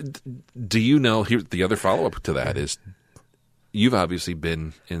know. Do you know? Here, the other follow-up to that is, you've obviously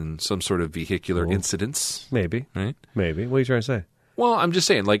been in some sort of vehicular incidents. Maybe, right? Maybe. What are you trying to say? Well, I'm just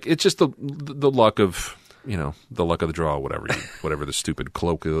saying, like, it's just the luck of the luck of the draw, whatever the stupid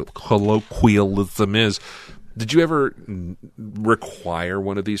colloquialism is. Did you ever require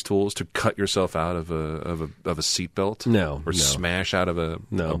one of these tools to cut yourself out of a seatbelt? No. Or smash out of a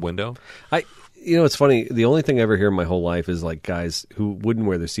window? It's funny. The only thing I ever hear in my whole life is like guys who wouldn't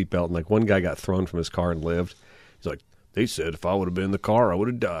wear their seatbelt, and like one guy got thrown from his car and lived. He's like, they said if I would have been in the car, I would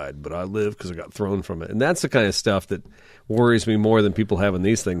have died, but I lived because I got thrown from it. And that's the kind of stuff that worries me more than people having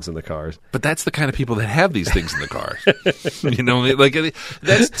these things in the cars. But that's the kind of people that have these things in the car. Like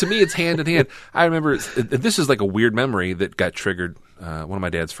that's, to me, it's hand in hand. I remember, this is like a weird memory that got triggered. One of my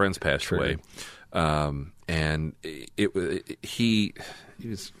dad's friends passed away. And he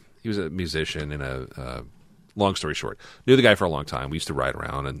was a musician and a long story short, knew the guy for a long time. We used to ride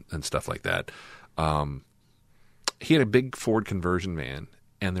around and stuff like that. He had a big Ford conversion van,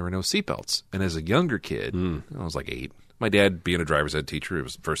 and there were no seatbelts. And as a younger kid, I was like 8. My dad, being a driver's ed teacher, it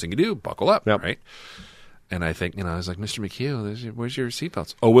was the first thing you do, buckle up, right? And I think, I was like, Mr. McHugh, where's your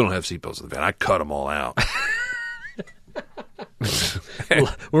seatbelts? Oh, we don't have seatbelts in the van. I cut them all out.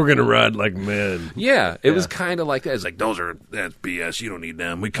 We're going to ride like men. Yeah, it was kind of like that. It's like, that's BS. You don't need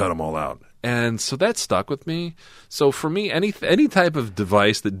them. We cut them all out. And so that stuck with me. So for me, any type of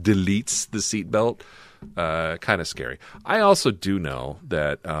device that deletes the seatbelt, kind of scary. I also do know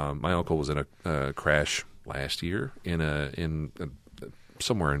that my uncle was in a crash last year in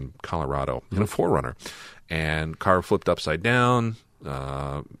somewhere in Colorado in a 4Runner, and car flipped upside down.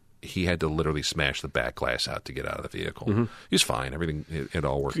 He had to literally smash the back glass out to get out of the vehicle. He was fine. Everything, it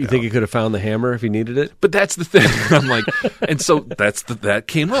all worked out. You think he could have found the hammer if he needed it? But that's the thing. I'm like, and so that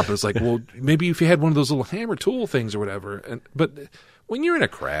came up. It was like, well, maybe if you had one of those little hammer tool things or whatever. But when you're in a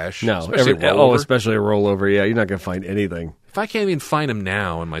crash, especially a rollover, yeah, you're not going to find anything. If I can't even find them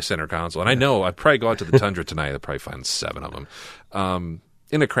now in my center console, and I know I'd probably go out to the Tundra tonight, I'd probably find 7 of them.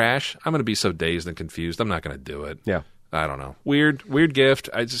 In a crash, I'm going to be so dazed and confused, I'm not going to do it. Yeah. I don't know. Weird gift.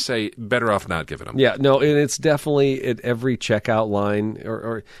 I just say better off not giving them. Yeah, no, and it's definitely at every checkout line,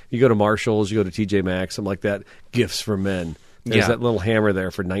 or you go to Marshall's, you go to TJ Maxx, something like that, gifts for men. There's that little hammer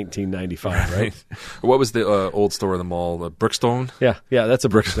there for $19.95, right? What was the old store in the mall? Brookstone? Yeah, that's a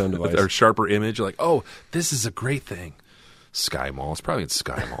Brookstone device. Or Sharper Image. You're like, oh, this is a great thing. Sky Mall. It's probably in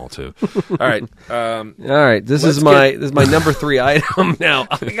Sky Mall too. All right. All right, this is my number 3 item. Now,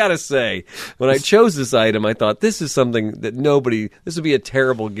 I gotta say, when I chose this item, I thought this is something that this would be a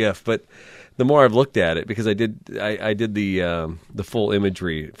terrible gift. But the more I've looked at it, because I did the full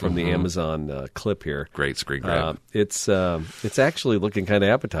imagery from the Amazon clip here. Great screen grab. It's actually looking kind of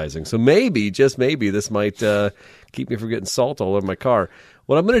appetizing. So maybe, just maybe, this might keep me from getting salt all over my car.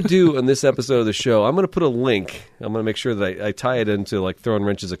 What I'm going to do in this episode of the show, I'm going to put a link. I'm going to make sure that I tie it into like Throwing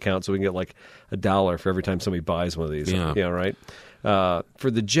Wrench's account so we can get like $1 for every time somebody buys one of these. Yeah, right?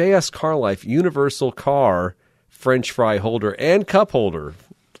 For the JS Car Life Universal Car French Fry Holder and Cup Holder.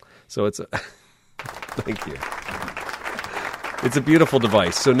 So it's thank you. It's a beautiful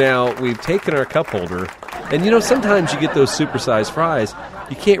device. So now we've taken our cup holder, and sometimes you get those supersized fries.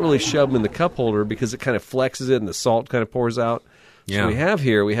 You can't really shove them in the cup holder because it kind of flexes it and the salt kind of pours out. Yeah. So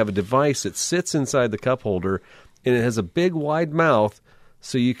we have a device that sits inside the cup holder, and it has a big wide mouth,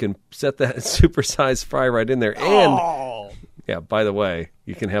 so you can set that supersized fry right in there. And yeah, by the way,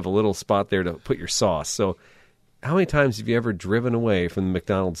 you can have a little spot there to put your sauce. So how many times have you ever driven away from the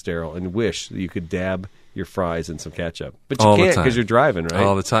McDonald's, Daryl, and wish that you could dab your fries in some ketchup? But you can't because you're driving, right?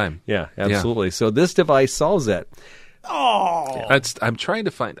 All the time. Yeah, absolutely. Yeah. So this device solves that. I'm trying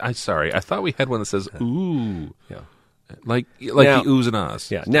to find. I'm sorry. I thought we had one that says "ooh." Yeah. Like now, the oohs and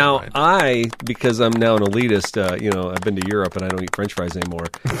ahs. Yeah. Now, because I'm now an elitist, I've been to Europe and I don't eat French fries anymore.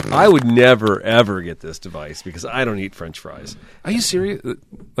 I would never, ever get this device because I don't eat French fries. Are you serious?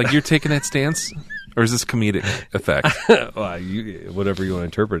 Like you're taking that stance? Or is this comedic effect? Well, whatever you want to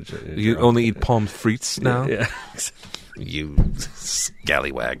interpret it. You only eat pommes frites now? Yeah. You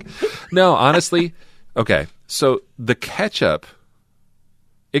scallywag. No, honestly, okay. So the ketchup...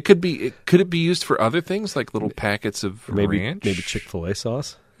 Could it be used for other things like little packets of ranch? Maybe Chick-fil-A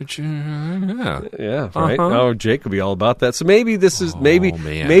sauce? Yeah. Yeah, right. Oh, Jake would be all about that. So maybe this is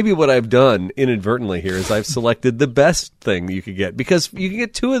maybe what I've done inadvertently here is I've selected the best thing you could get because you can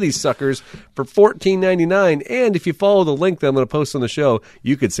get 2 of these suckers for $14.99, and if you follow the link that I'm going to post on the show,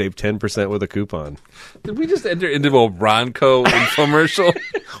 you could save 10% with a coupon. Did we just enter into a Ronco infomercial?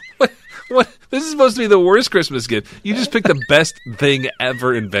 What? This is supposed to be the worst Christmas gift. You just picked the best thing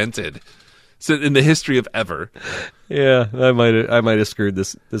ever invented in the history of ever. Yeah, I might have screwed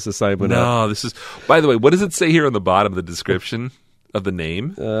this assignment up. No, this is. By the way, what does it say here on the bottom of the description of the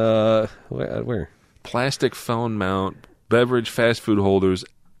name? Where? Plastic phone mount, beverage, fast food holders,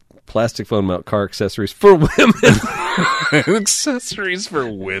 plastic phone mount, car accessories for women. Accessories for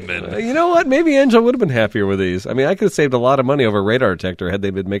women. You know what? Maybe Angela would have been happier with these. I mean, I could have saved a lot of money over a radar detector had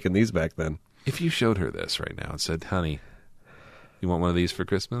they been making these back then. If you showed her this right now and said, honey, you want one of these for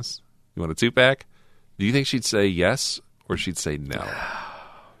Christmas? You want a 2-pack? Do you think she'd say yes or she'd say no?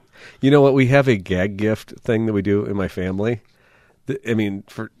 You know what? We have a gag gift thing that we do in my family. I mean,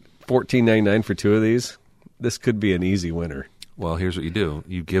 for $14.99 for 2 of these, this could be an easy winner. Well, here's what you do.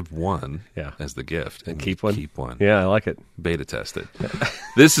 You give one as the gift. And keep one? Keep one. Yeah, I like it. Beta test it.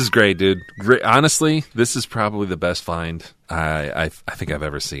 This is great, dude. Honestly, this is probably the best find I think I've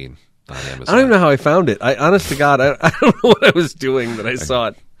ever seen on Amazon. I don't even know how I found it. Honest to God, I don't know what I was doing, but I saw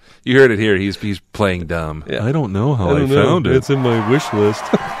it. You heard it here. He's playing dumb. Yeah. I don't know how I found it. It's in my wish list.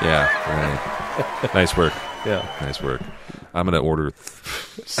 Yeah, right. Nice work. Yeah. Nice work. I'm going to order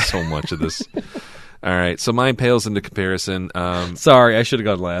so much of this. All right, so mine pales into comparison. Sorry, I should have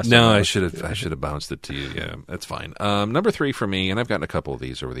gone last. No, I should have bounced it to you. Yeah, that's fine. Number 3 for me, and I've gotten a couple of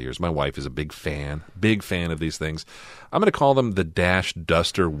these over the years. My wife is a big fan of these things. I'm going to call them the Dash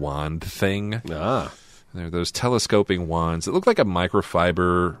Duster Wand thing. They're those telescoping wands. It looked like a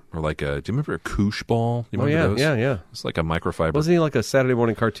microfiber or like a. Do you remember a koosh ball? You remember those? Yeah. It's like a microfiber. Wasn't he like a Saturday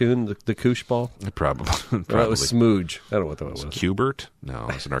morning cartoon, the koosh ball? Probably. Or it was Smooge. I don't know what that was. Cubert? No,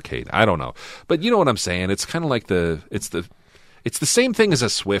 it's an arcade. I don't know. But you know what I'm saying? It's kind of like it's the same thing as a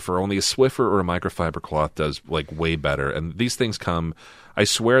Swiffer, only a Swiffer or a microfiber cloth does like way better. And these things come. I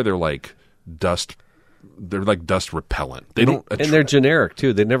swear they're like dust. They're like dust repellent. They don't, and they're generic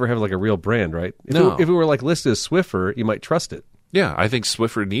too. They never have like a real brand, right? If it were like listed as Swiffer, you might trust it. Yeah, I think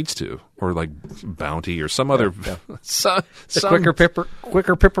Swiffer needs to, or like Bounty, or some other, some quicker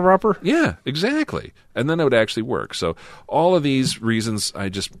pipper upper. Yeah, exactly. And then it would actually work. So all of these reasons, I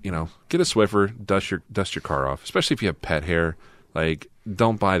just get a Swiffer, dust your car off, especially if you have pet hair. Like,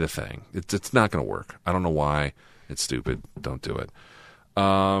 don't buy the thing. It's not going to work. I don't know why. It's stupid. Don't do it.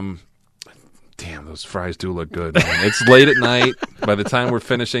 Damn, those fries do look good, man. It's late at night. By the time we're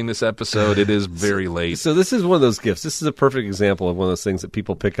finishing this episode, it is very late. So this is one of those gifts. This is a perfect example of one of those things that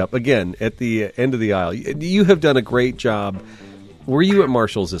people pick up, again, at the end of the aisle. You have done a great job. Were you at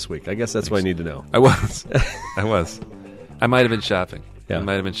Marshall's this week? I guess that's what I need to know. I was. I might have been shopping. Yeah. I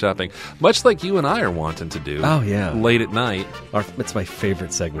might have been shopping. Much like you and I are wanting to do. Oh, yeah. Late at night. It's my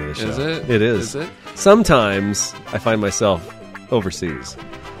favorite segment of the show. Is it? It is. Is it? Sometimes I find myself overseas.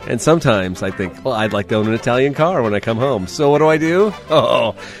 And sometimes I think, well, I'd like to own an Italian car when I come home. So what do?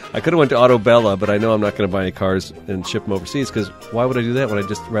 Oh, I could have went to Autobella, but I know I'm not going to buy any cars and ship them overseas because why would I do that when I'd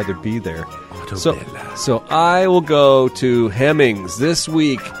just rather be there? Autobella. So I will go to Hemmings this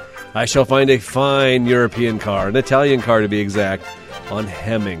week. I shall find a fine European car, an Italian car to be exact, on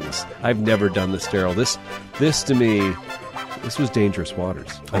Hemmings. I've never done this, Daryl. This to me, this was dangerous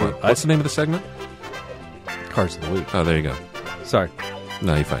waters. Hold on. What's the name of the segment? Cars of the Week. Oh, there you go. Sorry.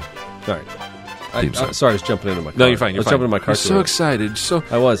 No, you're fine. All right. Sorry, I was jumping into my car. No, you're fine. I was jumping into my car. You're so excited.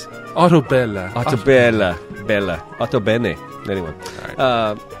 I was. Autobella. Bella. Auto bene. Anyway.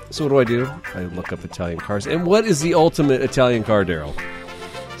 All right. So what do? I look up Italian cars. And what is the ultimate Italian car, Daryl?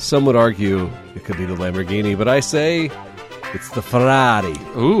 Some would argue it could be the Lamborghini, but I say it's the Ferrari.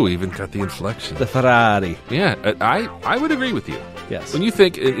 Ooh, even got the inflection. The Ferrari. Yeah, I would agree with you. Yes. When you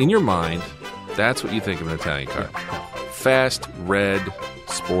think, in your mind, that's what you think of an Italian car. Fast, red,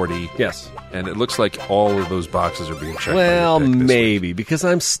 sporty. Yes. And it looks like all of those boxes are being checked. Well, by your pick this maybe, because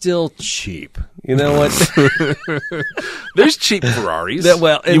I'm still cheap. You know what? week. There's cheap Ferraris. You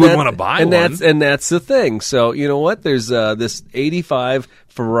would want to buy one. And that's the thing. So, you know what? There's this 85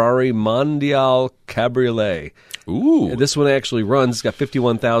 Ferrari Mondial Cabriolet. Ooh. And this one actually runs. It's got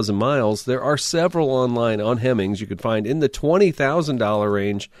 51,000 miles. There are several online on Hemmings you can find in the $20,000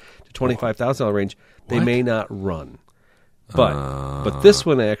 range to $25,000 range. They What? may not run. But this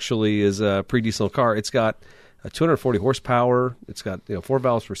one actually is a pre-diesel car. It's got 240 horsepower. It's got 4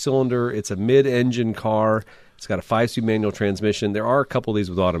 valves per cylinder. It's a mid-engine car. It's got a 5-speed manual transmission. There are a couple of these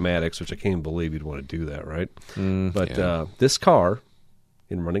with automatics, which I can't believe you'd want to do that, right? But this car,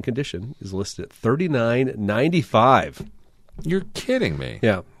 in running condition, is listed at $39,995. You're kidding me.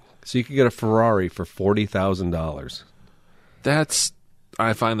 Yeah, so you could get a Ferrari for $40,000.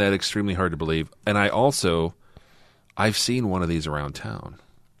 I find that extremely hard to believe. And I've seen one of these around town.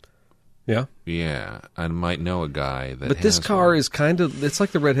 Yeah. Yeah, I might know a guy that. But this has car one. is it's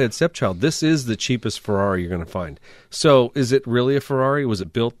like the redhead stepchild. This is the cheapest Ferrari you're going to find. So is it really a Ferrari? Was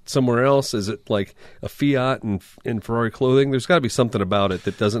it built somewhere else? Is it like a Fiat in Ferrari clothing? There's got to be something about it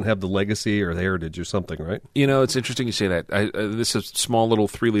that doesn't have the legacy or the heritage or something, right? It's interesting you say that. This is a small little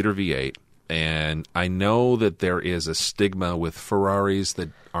 3-liter V8, and I know that there is a stigma with Ferraris that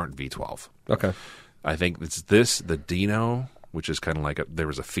aren't V12. Okay. I think it's the Dino, which is kind of like there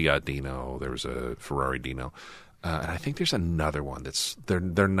was a Fiat Dino, there was a Ferrari Dino, and I think there's another one that's they're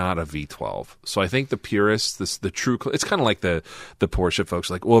not a V12. So I think the purists, the true, it's kind of like the Porsche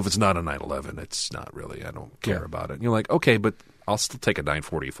folks, like, well, if it's not a 911, it's not really. I don't care about it. And you're like, okay, but I'll still take a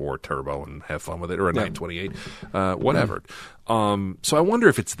 944 turbo and have fun with it, or a 928, whatever. So I wonder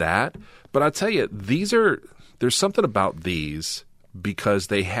if it's that. But I'll tell you, there's something about these. Because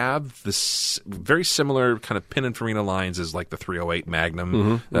they have this very similar kind of Pininfarina lines as like the 308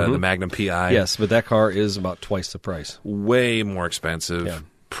 Magnum, the Magnum PI. Yes, but that car is about twice the price. Way more expensive. Yeah.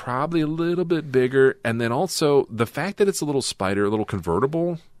 Probably a little bit bigger. And then also the fact that it's a little Spider, a little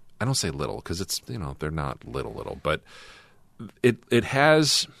convertible. I don't say little because it's, they're not little, but it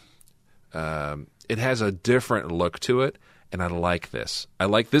has a different look to it. And I like this.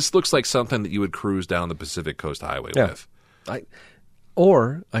 This looks like something that you would cruise down the Pacific Coast Highway with.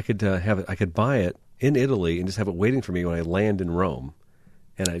 Or I could have it. I could buy it in Italy and just have it waiting for me when I land in Rome,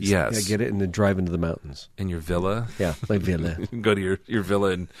 and I just get it and then drive into the mountains. In your villa? Yeah, my villa. Go to your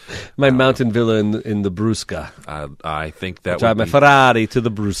villa and my mountain villa in the Brusca. I think that drive would my be Ferrari to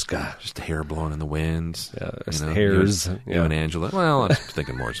the Brusca. just hair blowing in the winds. Yeah, hairs. You and Angela. Well, I'm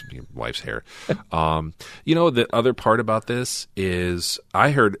thinking more your wife's hair. The other part about this is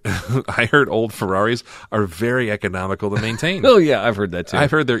I heard old Ferraris are very economical to maintain. Oh yeah, I've heard that too. I've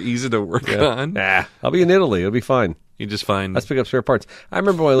heard they're easy to work on. I'll be in Italy. It'll be fine. You just find Let's pick up spare parts. I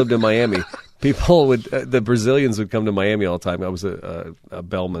remember when I lived in Miami, people the Brazilians would come to Miami all the time. I was a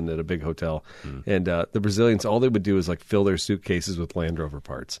bellman at a big hotel, and the Brazilians, all they would do is like fill their suitcases with Land Rover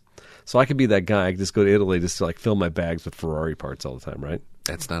parts. So I could be that guy. I could just go to Italy just to like fill my bags with Ferrari parts all the time, right?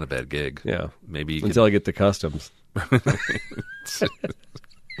 that's not a bad gig. Yeah, maybe you until I get to customs.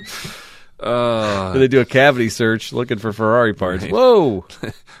 And they do a cavity search looking for Ferrari parts. Right. Whoa!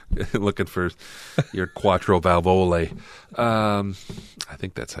 looking for your quattro valvole. I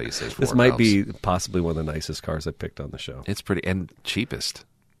think that's how you say it. This might be possibly one of the nicest cars I picked on the show. It's pretty and cheapest.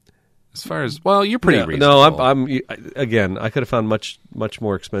 As far as you're pretty reasonable. No, I'm again. I could have found much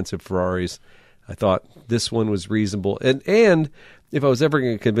more expensive Ferraris. I thought this one was reasonable, and if I was ever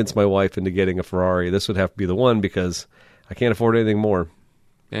going to convince my wife into getting a Ferrari, this would have to be the one because I can't afford anything more.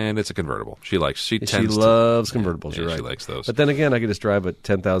 And it's a convertible. She loves convertibles. Yeah, You're right. She likes those. But then again, I could just drive a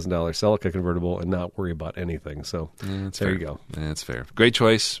 $10,000 Celica convertible and not worry about anything. So That's there fair. you go. That's fair. Great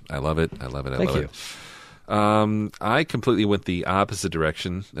choice. I love it. Thank you. I completely went the opposite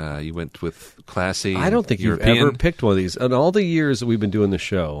direction. You went with classy. I don't think European. you've ever picked one of these. In all the years that we've been doing the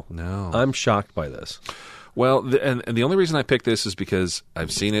show, No. I'm shocked by this. Well, and the only reason I picked this is because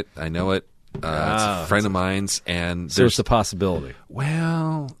I've seen it. I know it. It's a friend of mine's, and So it's a possibility.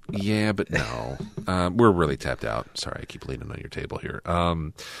 well, yeah, but no. We're really tapped out. Sorry, I keep leaning on your table here.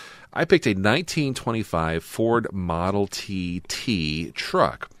 I picked a 1925 Ford Model T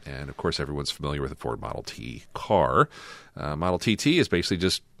truck. And, of course, everyone's familiar with a Ford Model T car. Model TT is basically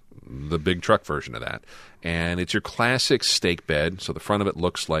just the big truck version of that. And it's your classic stake bed. So the front of it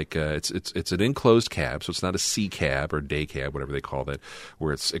looks like it's an enclosed cab. So it's not a C cab or day cab, whatever they call that,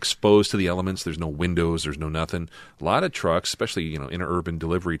 where it's exposed to the elements. There's no windows. There's no nothing. A lot of trucks, especially interurban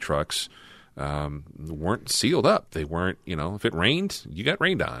delivery trucks, weren't sealed up. They weren't, if it rained, you got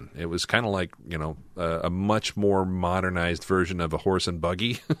rained on. It was kind of like, a much more modernized version of a horse and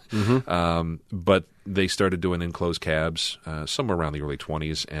buggy. But they started doing enclosed cabs somewhere around the early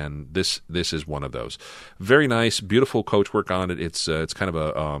 20s, and this is one of those. Very nice, beautiful coachwork on it. It's kind of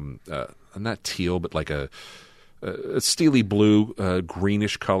a not teal, but like a steely blue,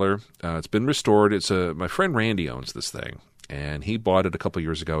 greenish color. It's been restored. My friend Randy owns this thing. And he bought it a couple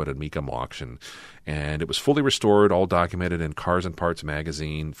years ago at a Mecum auction. And it was fully restored, all documented in Cars and Parts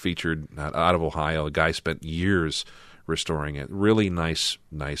magazine, featured out of Ohio. A guy spent years restoring it. Really nice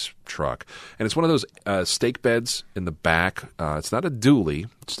truck. And it's one of those stake beds in the back. It's not a dually.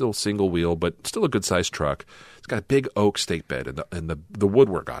 It's still single wheel, but still a good-sized truck. It's got a big oak stake bed, and the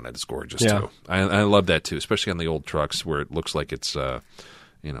woodwork on it is gorgeous, too. I love that, too, especially on the old trucks where it looks like it's,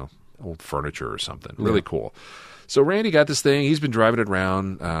 old furniture or something. Really cool. So Randy got this thing. He's been driving it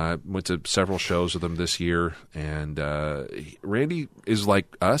around. Went to several shows with him this year. And Randy is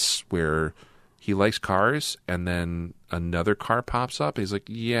like us, where he likes cars, and then another car pops up. He's like,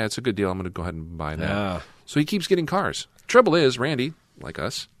 yeah, it's a good deal. I'm going to go ahead and buy that. Yeah. So he keeps getting cars. Trouble is, Randy, like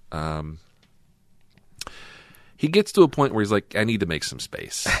us, he gets to a point where he's like, I need to make some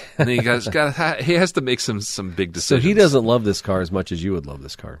space. And he has to make some big So decisions. he doesn't love this car as much as you would love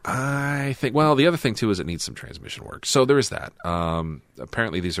this car. I think, well, the other thing, too, is it needs some transmission work. So there is that.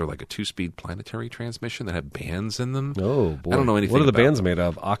 Apparently, these are like a 2-speed planetary transmission that have bands in them. Oh, boy. I don't know anything What are the about bands them. made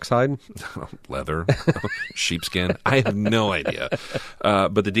of? Oxide? Leather, sheepskin. I have no idea.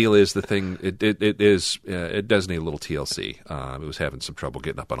 But the deal is, the thing, it does need a little TLC. It was having some trouble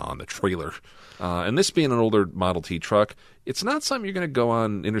getting up and on the trailer. And this being an older Model T truck, it's not something you're going to go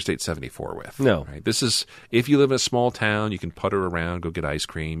on Interstate 74 with. No. Right? This is, if you live in a small town, you can putter around, go get ice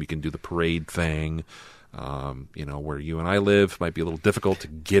cream. You can do the parade thing. Where you and I live, might be a little difficult to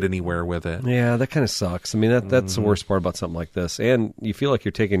get anywhere with it. Yeah, that kind of sucks. I mean, that's the worst part about something like this. And you feel like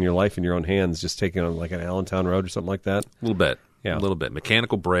you're taking your life in your own hands, just taking on like an Allentown road or something like that. A little bit. Yeah. A little bit.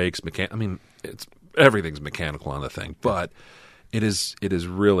 Mechanical brakes. Everything's mechanical on the thing. But it is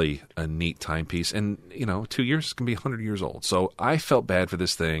really a neat timepiece. And, 2 years can be 100 years old. So I felt bad for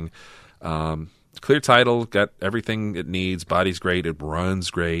this thing. Clear title, got everything it needs. Body's great. It runs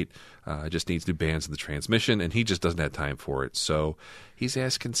great. It just needs new bands in the transmission, and he just doesn't have time for it. So he's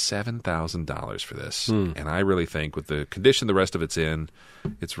asking $7,000 for this. And I really think with the condition the rest of it's in,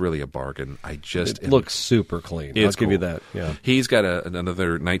 it's really a bargain. It looks super clean. I'll give you that. Yeah. He's got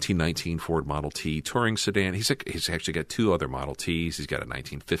another 1919 Ford Model T touring sedan. He's actually got 2 other Model Ts. He's got a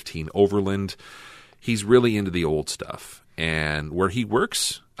 1915 Overland. He's really into the old stuff. And where he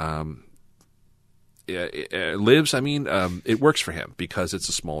works, lives, it works for him because it's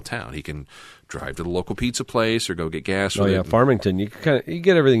a small town. He can drive to the local pizza place or go get gas. Oh, yeah, Farmington. You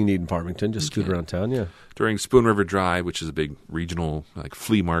get everything you need in Farmington. Just scoot around town, yeah. During Spoon River Drive, which is a big regional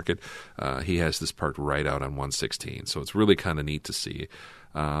flea market, he has this parked right out on 116. So it's really kind of neat to see.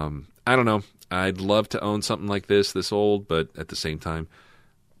 I don't know. I'd love to own something like this old, but at the same time,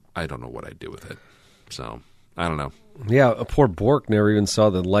 I don't know what I'd do with it. So I don't know. Yeah, poor Bork never even saw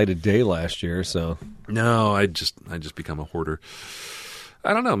the light of day last year. So no, I just become a hoarder.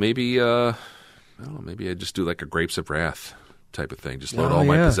 I don't know. Maybe maybe I just do like a Grapes of Wrath type of thing. Just load all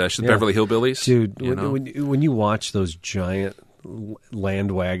my possessions. Yeah. Beverly Hillbillies, dude. When you watch those giant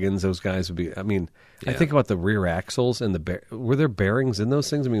land wagons, those guys would be. I mean, I think about the rear axles and were there bearings in those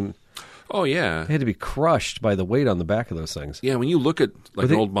things? I mean. Oh, yeah. They had to be crushed by the weight on the back of those things. Yeah, when you look at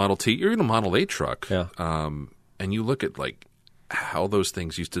an old Model T, you're in a Model 8 truck, and you look at how those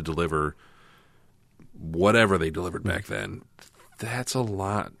things used to deliver whatever they delivered back then, That's a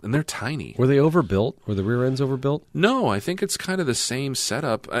lot, and they're tiny. Were they overbuilt? Were the rear ends overbuilt? No, I think it's kind of the same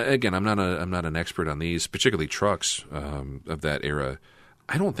setup. Again, I'm not an expert on these, particularly trucks of that era.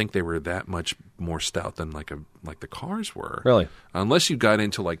 I don't think they were that much more stout than like the cars were. Really? Unless you got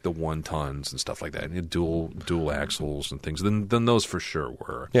into like the 1 tons and stuff like that, and you had dual axles and things, then those for sure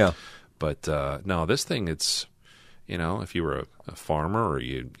were. Yeah. But no, this thing, it's, if you were a farmer or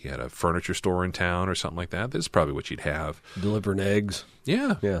you had a furniture store in town or something like that, this is probably what you'd have. Delivering eggs.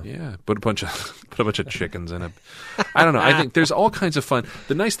 Yeah. Put a bunch of chickens in it. I don't know. I think there's all kinds of fun.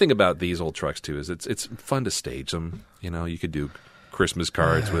 The nice thing about these old trucks too is it's fun to stage them. You could do Christmas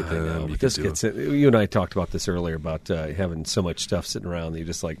cards with them. You and I talked about this earlier about having so much stuff sitting around that you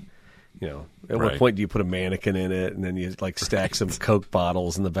just like, at what point do you put a mannequin in it, and then you like stack some Coke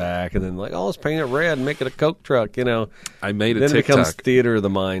bottles in the back, and then like, let's paint it red and make it a Coke truck. I made a then TikTok. It becomes theater of the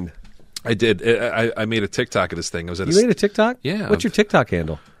mind. I did. I made a TikTok of this thing. You made a TikTok? Yeah. What's your TikTok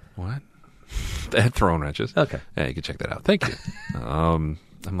handle? What? They had throwing wrenches. Okay. Yeah, you can check that out. Thank you.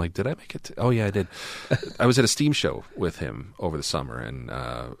 I'm like, did I make it? Oh, yeah, I did. I was at a steam show with him over the summer, and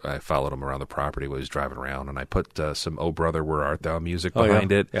I followed him around the property while he was driving around, and I put some Oh Brother, Where Art Thou music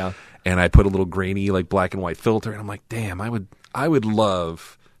behind it. Yeah. And I put a little grainy, like black and white filter, and I'm like, damn, I would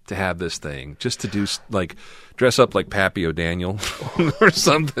love to have this thing just to do, like, dress up like Pappy O'Daniel or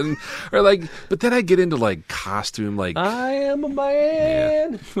something. Or like, but then I get into like costume, like, I am a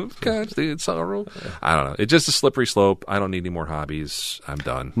man. Yeah. Constant sorrow. I don't know. It's just a slippery slope. I don't need any more hobbies. I'm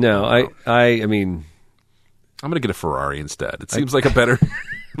done. No, I mean, I'm going to get a Ferrari instead. It seems like a better.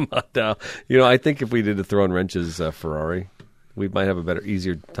 I think if we did a throwing wrenches Ferrari, we might have a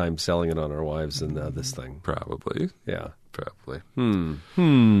easier time selling it on our wives than this thing. Probably. Yeah. Probably.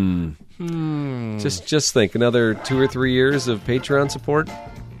 Just think, another 2 or 3 years of Patreon support,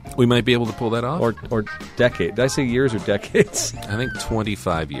 we might be able to pull that off. or decade. Did I say years or decades? I think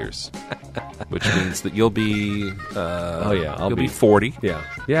 25 years, which means that you'll be. I'll be 40.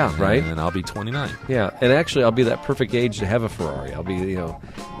 Yeah, right. And I'll be 29. Yeah, and actually, I'll be that perfect age to have a Ferrari. I'll be,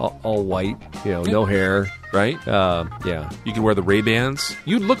 all white, no hair. Right? Yeah. You can wear the Ray-Bans.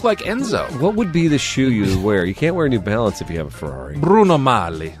 You'd look like Enzo. What would be the shoe you would wear? You can't wear New Balance if you have a Ferrari. Bruno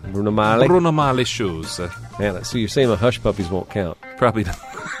Mali. Bruno Mali? Bruno Mali shoes. Man, so you're saying the Hush Puppies won't count? Probably not.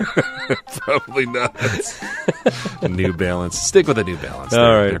 Probably not. New Balance. Stick with the New Balance.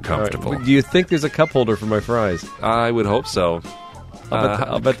 They're comfortable. Right. Do you think there's a cup holder for my fries? I would hope so.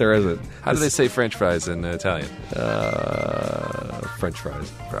 I'll bet there isn't. How do they say French fries in Italian? French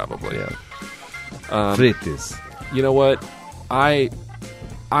fries. Probably. Yeah. Frites. You know what? I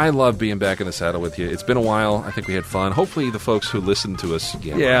love being back in the saddle with you. It's been a while. I think we had fun. Hopefully the folks who listened to us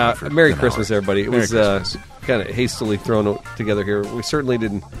again. Yeah, Merry Christmas, everybody. It Merry was Christmas. Kind of hastily thrown together here. We certainly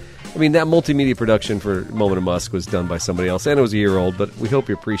didn't. I mean, that multimedia production for Moment of Musk was done by somebody else, and it was a year old, but we hope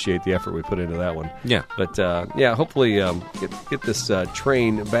you appreciate the effort we put into that one. Yeah. But, hopefully get this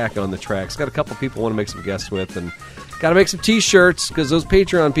train back on the tracks. Got a couple people want to make some guests with, and got to make some T-shirts, because those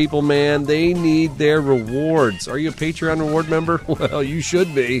Patreon people, man, they need their rewards. Are you a Patreon reward member? Well, you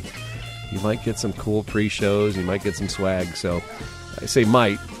should be. You might get some cool pre-shows. You might get some swag, so I say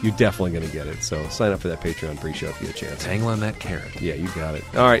might. You're definitely going to get it. So sign up for that Patreon pre-show if you get a chance. Tangle on that carrot. Yeah, you got it.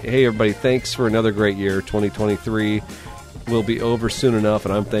 All right. Hey, everybody. Thanks for another great year. 2023 will be over soon enough,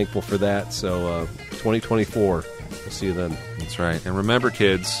 and I'm thankful for that. So 2024, we'll see you then. That's right. And remember,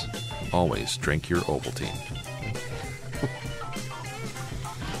 kids, always drink your Ovaltine.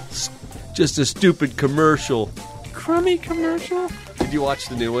 Just a stupid commercial. Crummy commercial? Did you watch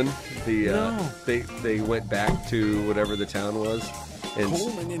the new one? No. They went back to whatever the town was. And,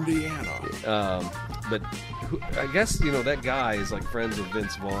 Coleman, Indiana. But I guess, that guy is like friends with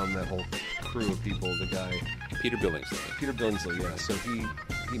Vince Vaughn, that whole crew of people. The guy, Peter Billingsley. yeah. So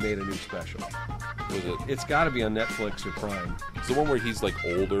he made a new special. Was it? It's got to be on Netflix or Prime. It's the one where he's like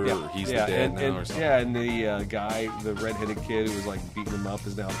older, or he's the dad now, or something. Yeah, and the guy, the redheaded kid who was like beating him up,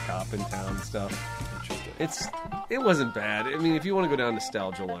 is now a cop in town and stuff. Interesting. It wasn't bad. I mean, if you want to go down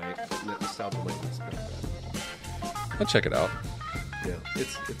nostalgia lane is not bad. I'll check it out. Yeah,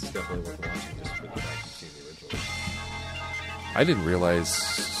 it's definitely worth watching just for the fact you've seen the original. I didn't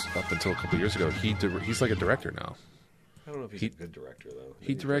realize up until a couple years ago he's like a director now. I don't know if he's a good director though.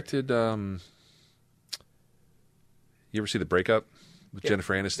 He directed. You ever see The Breakup with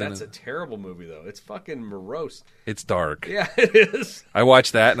Jennifer Aniston? That's a terrible movie though. It's fucking morose. It's dark. Yeah, it is. I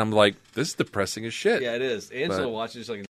watched that and I'm like, this is depressing as shit. Yeah, it is. Angela watches like.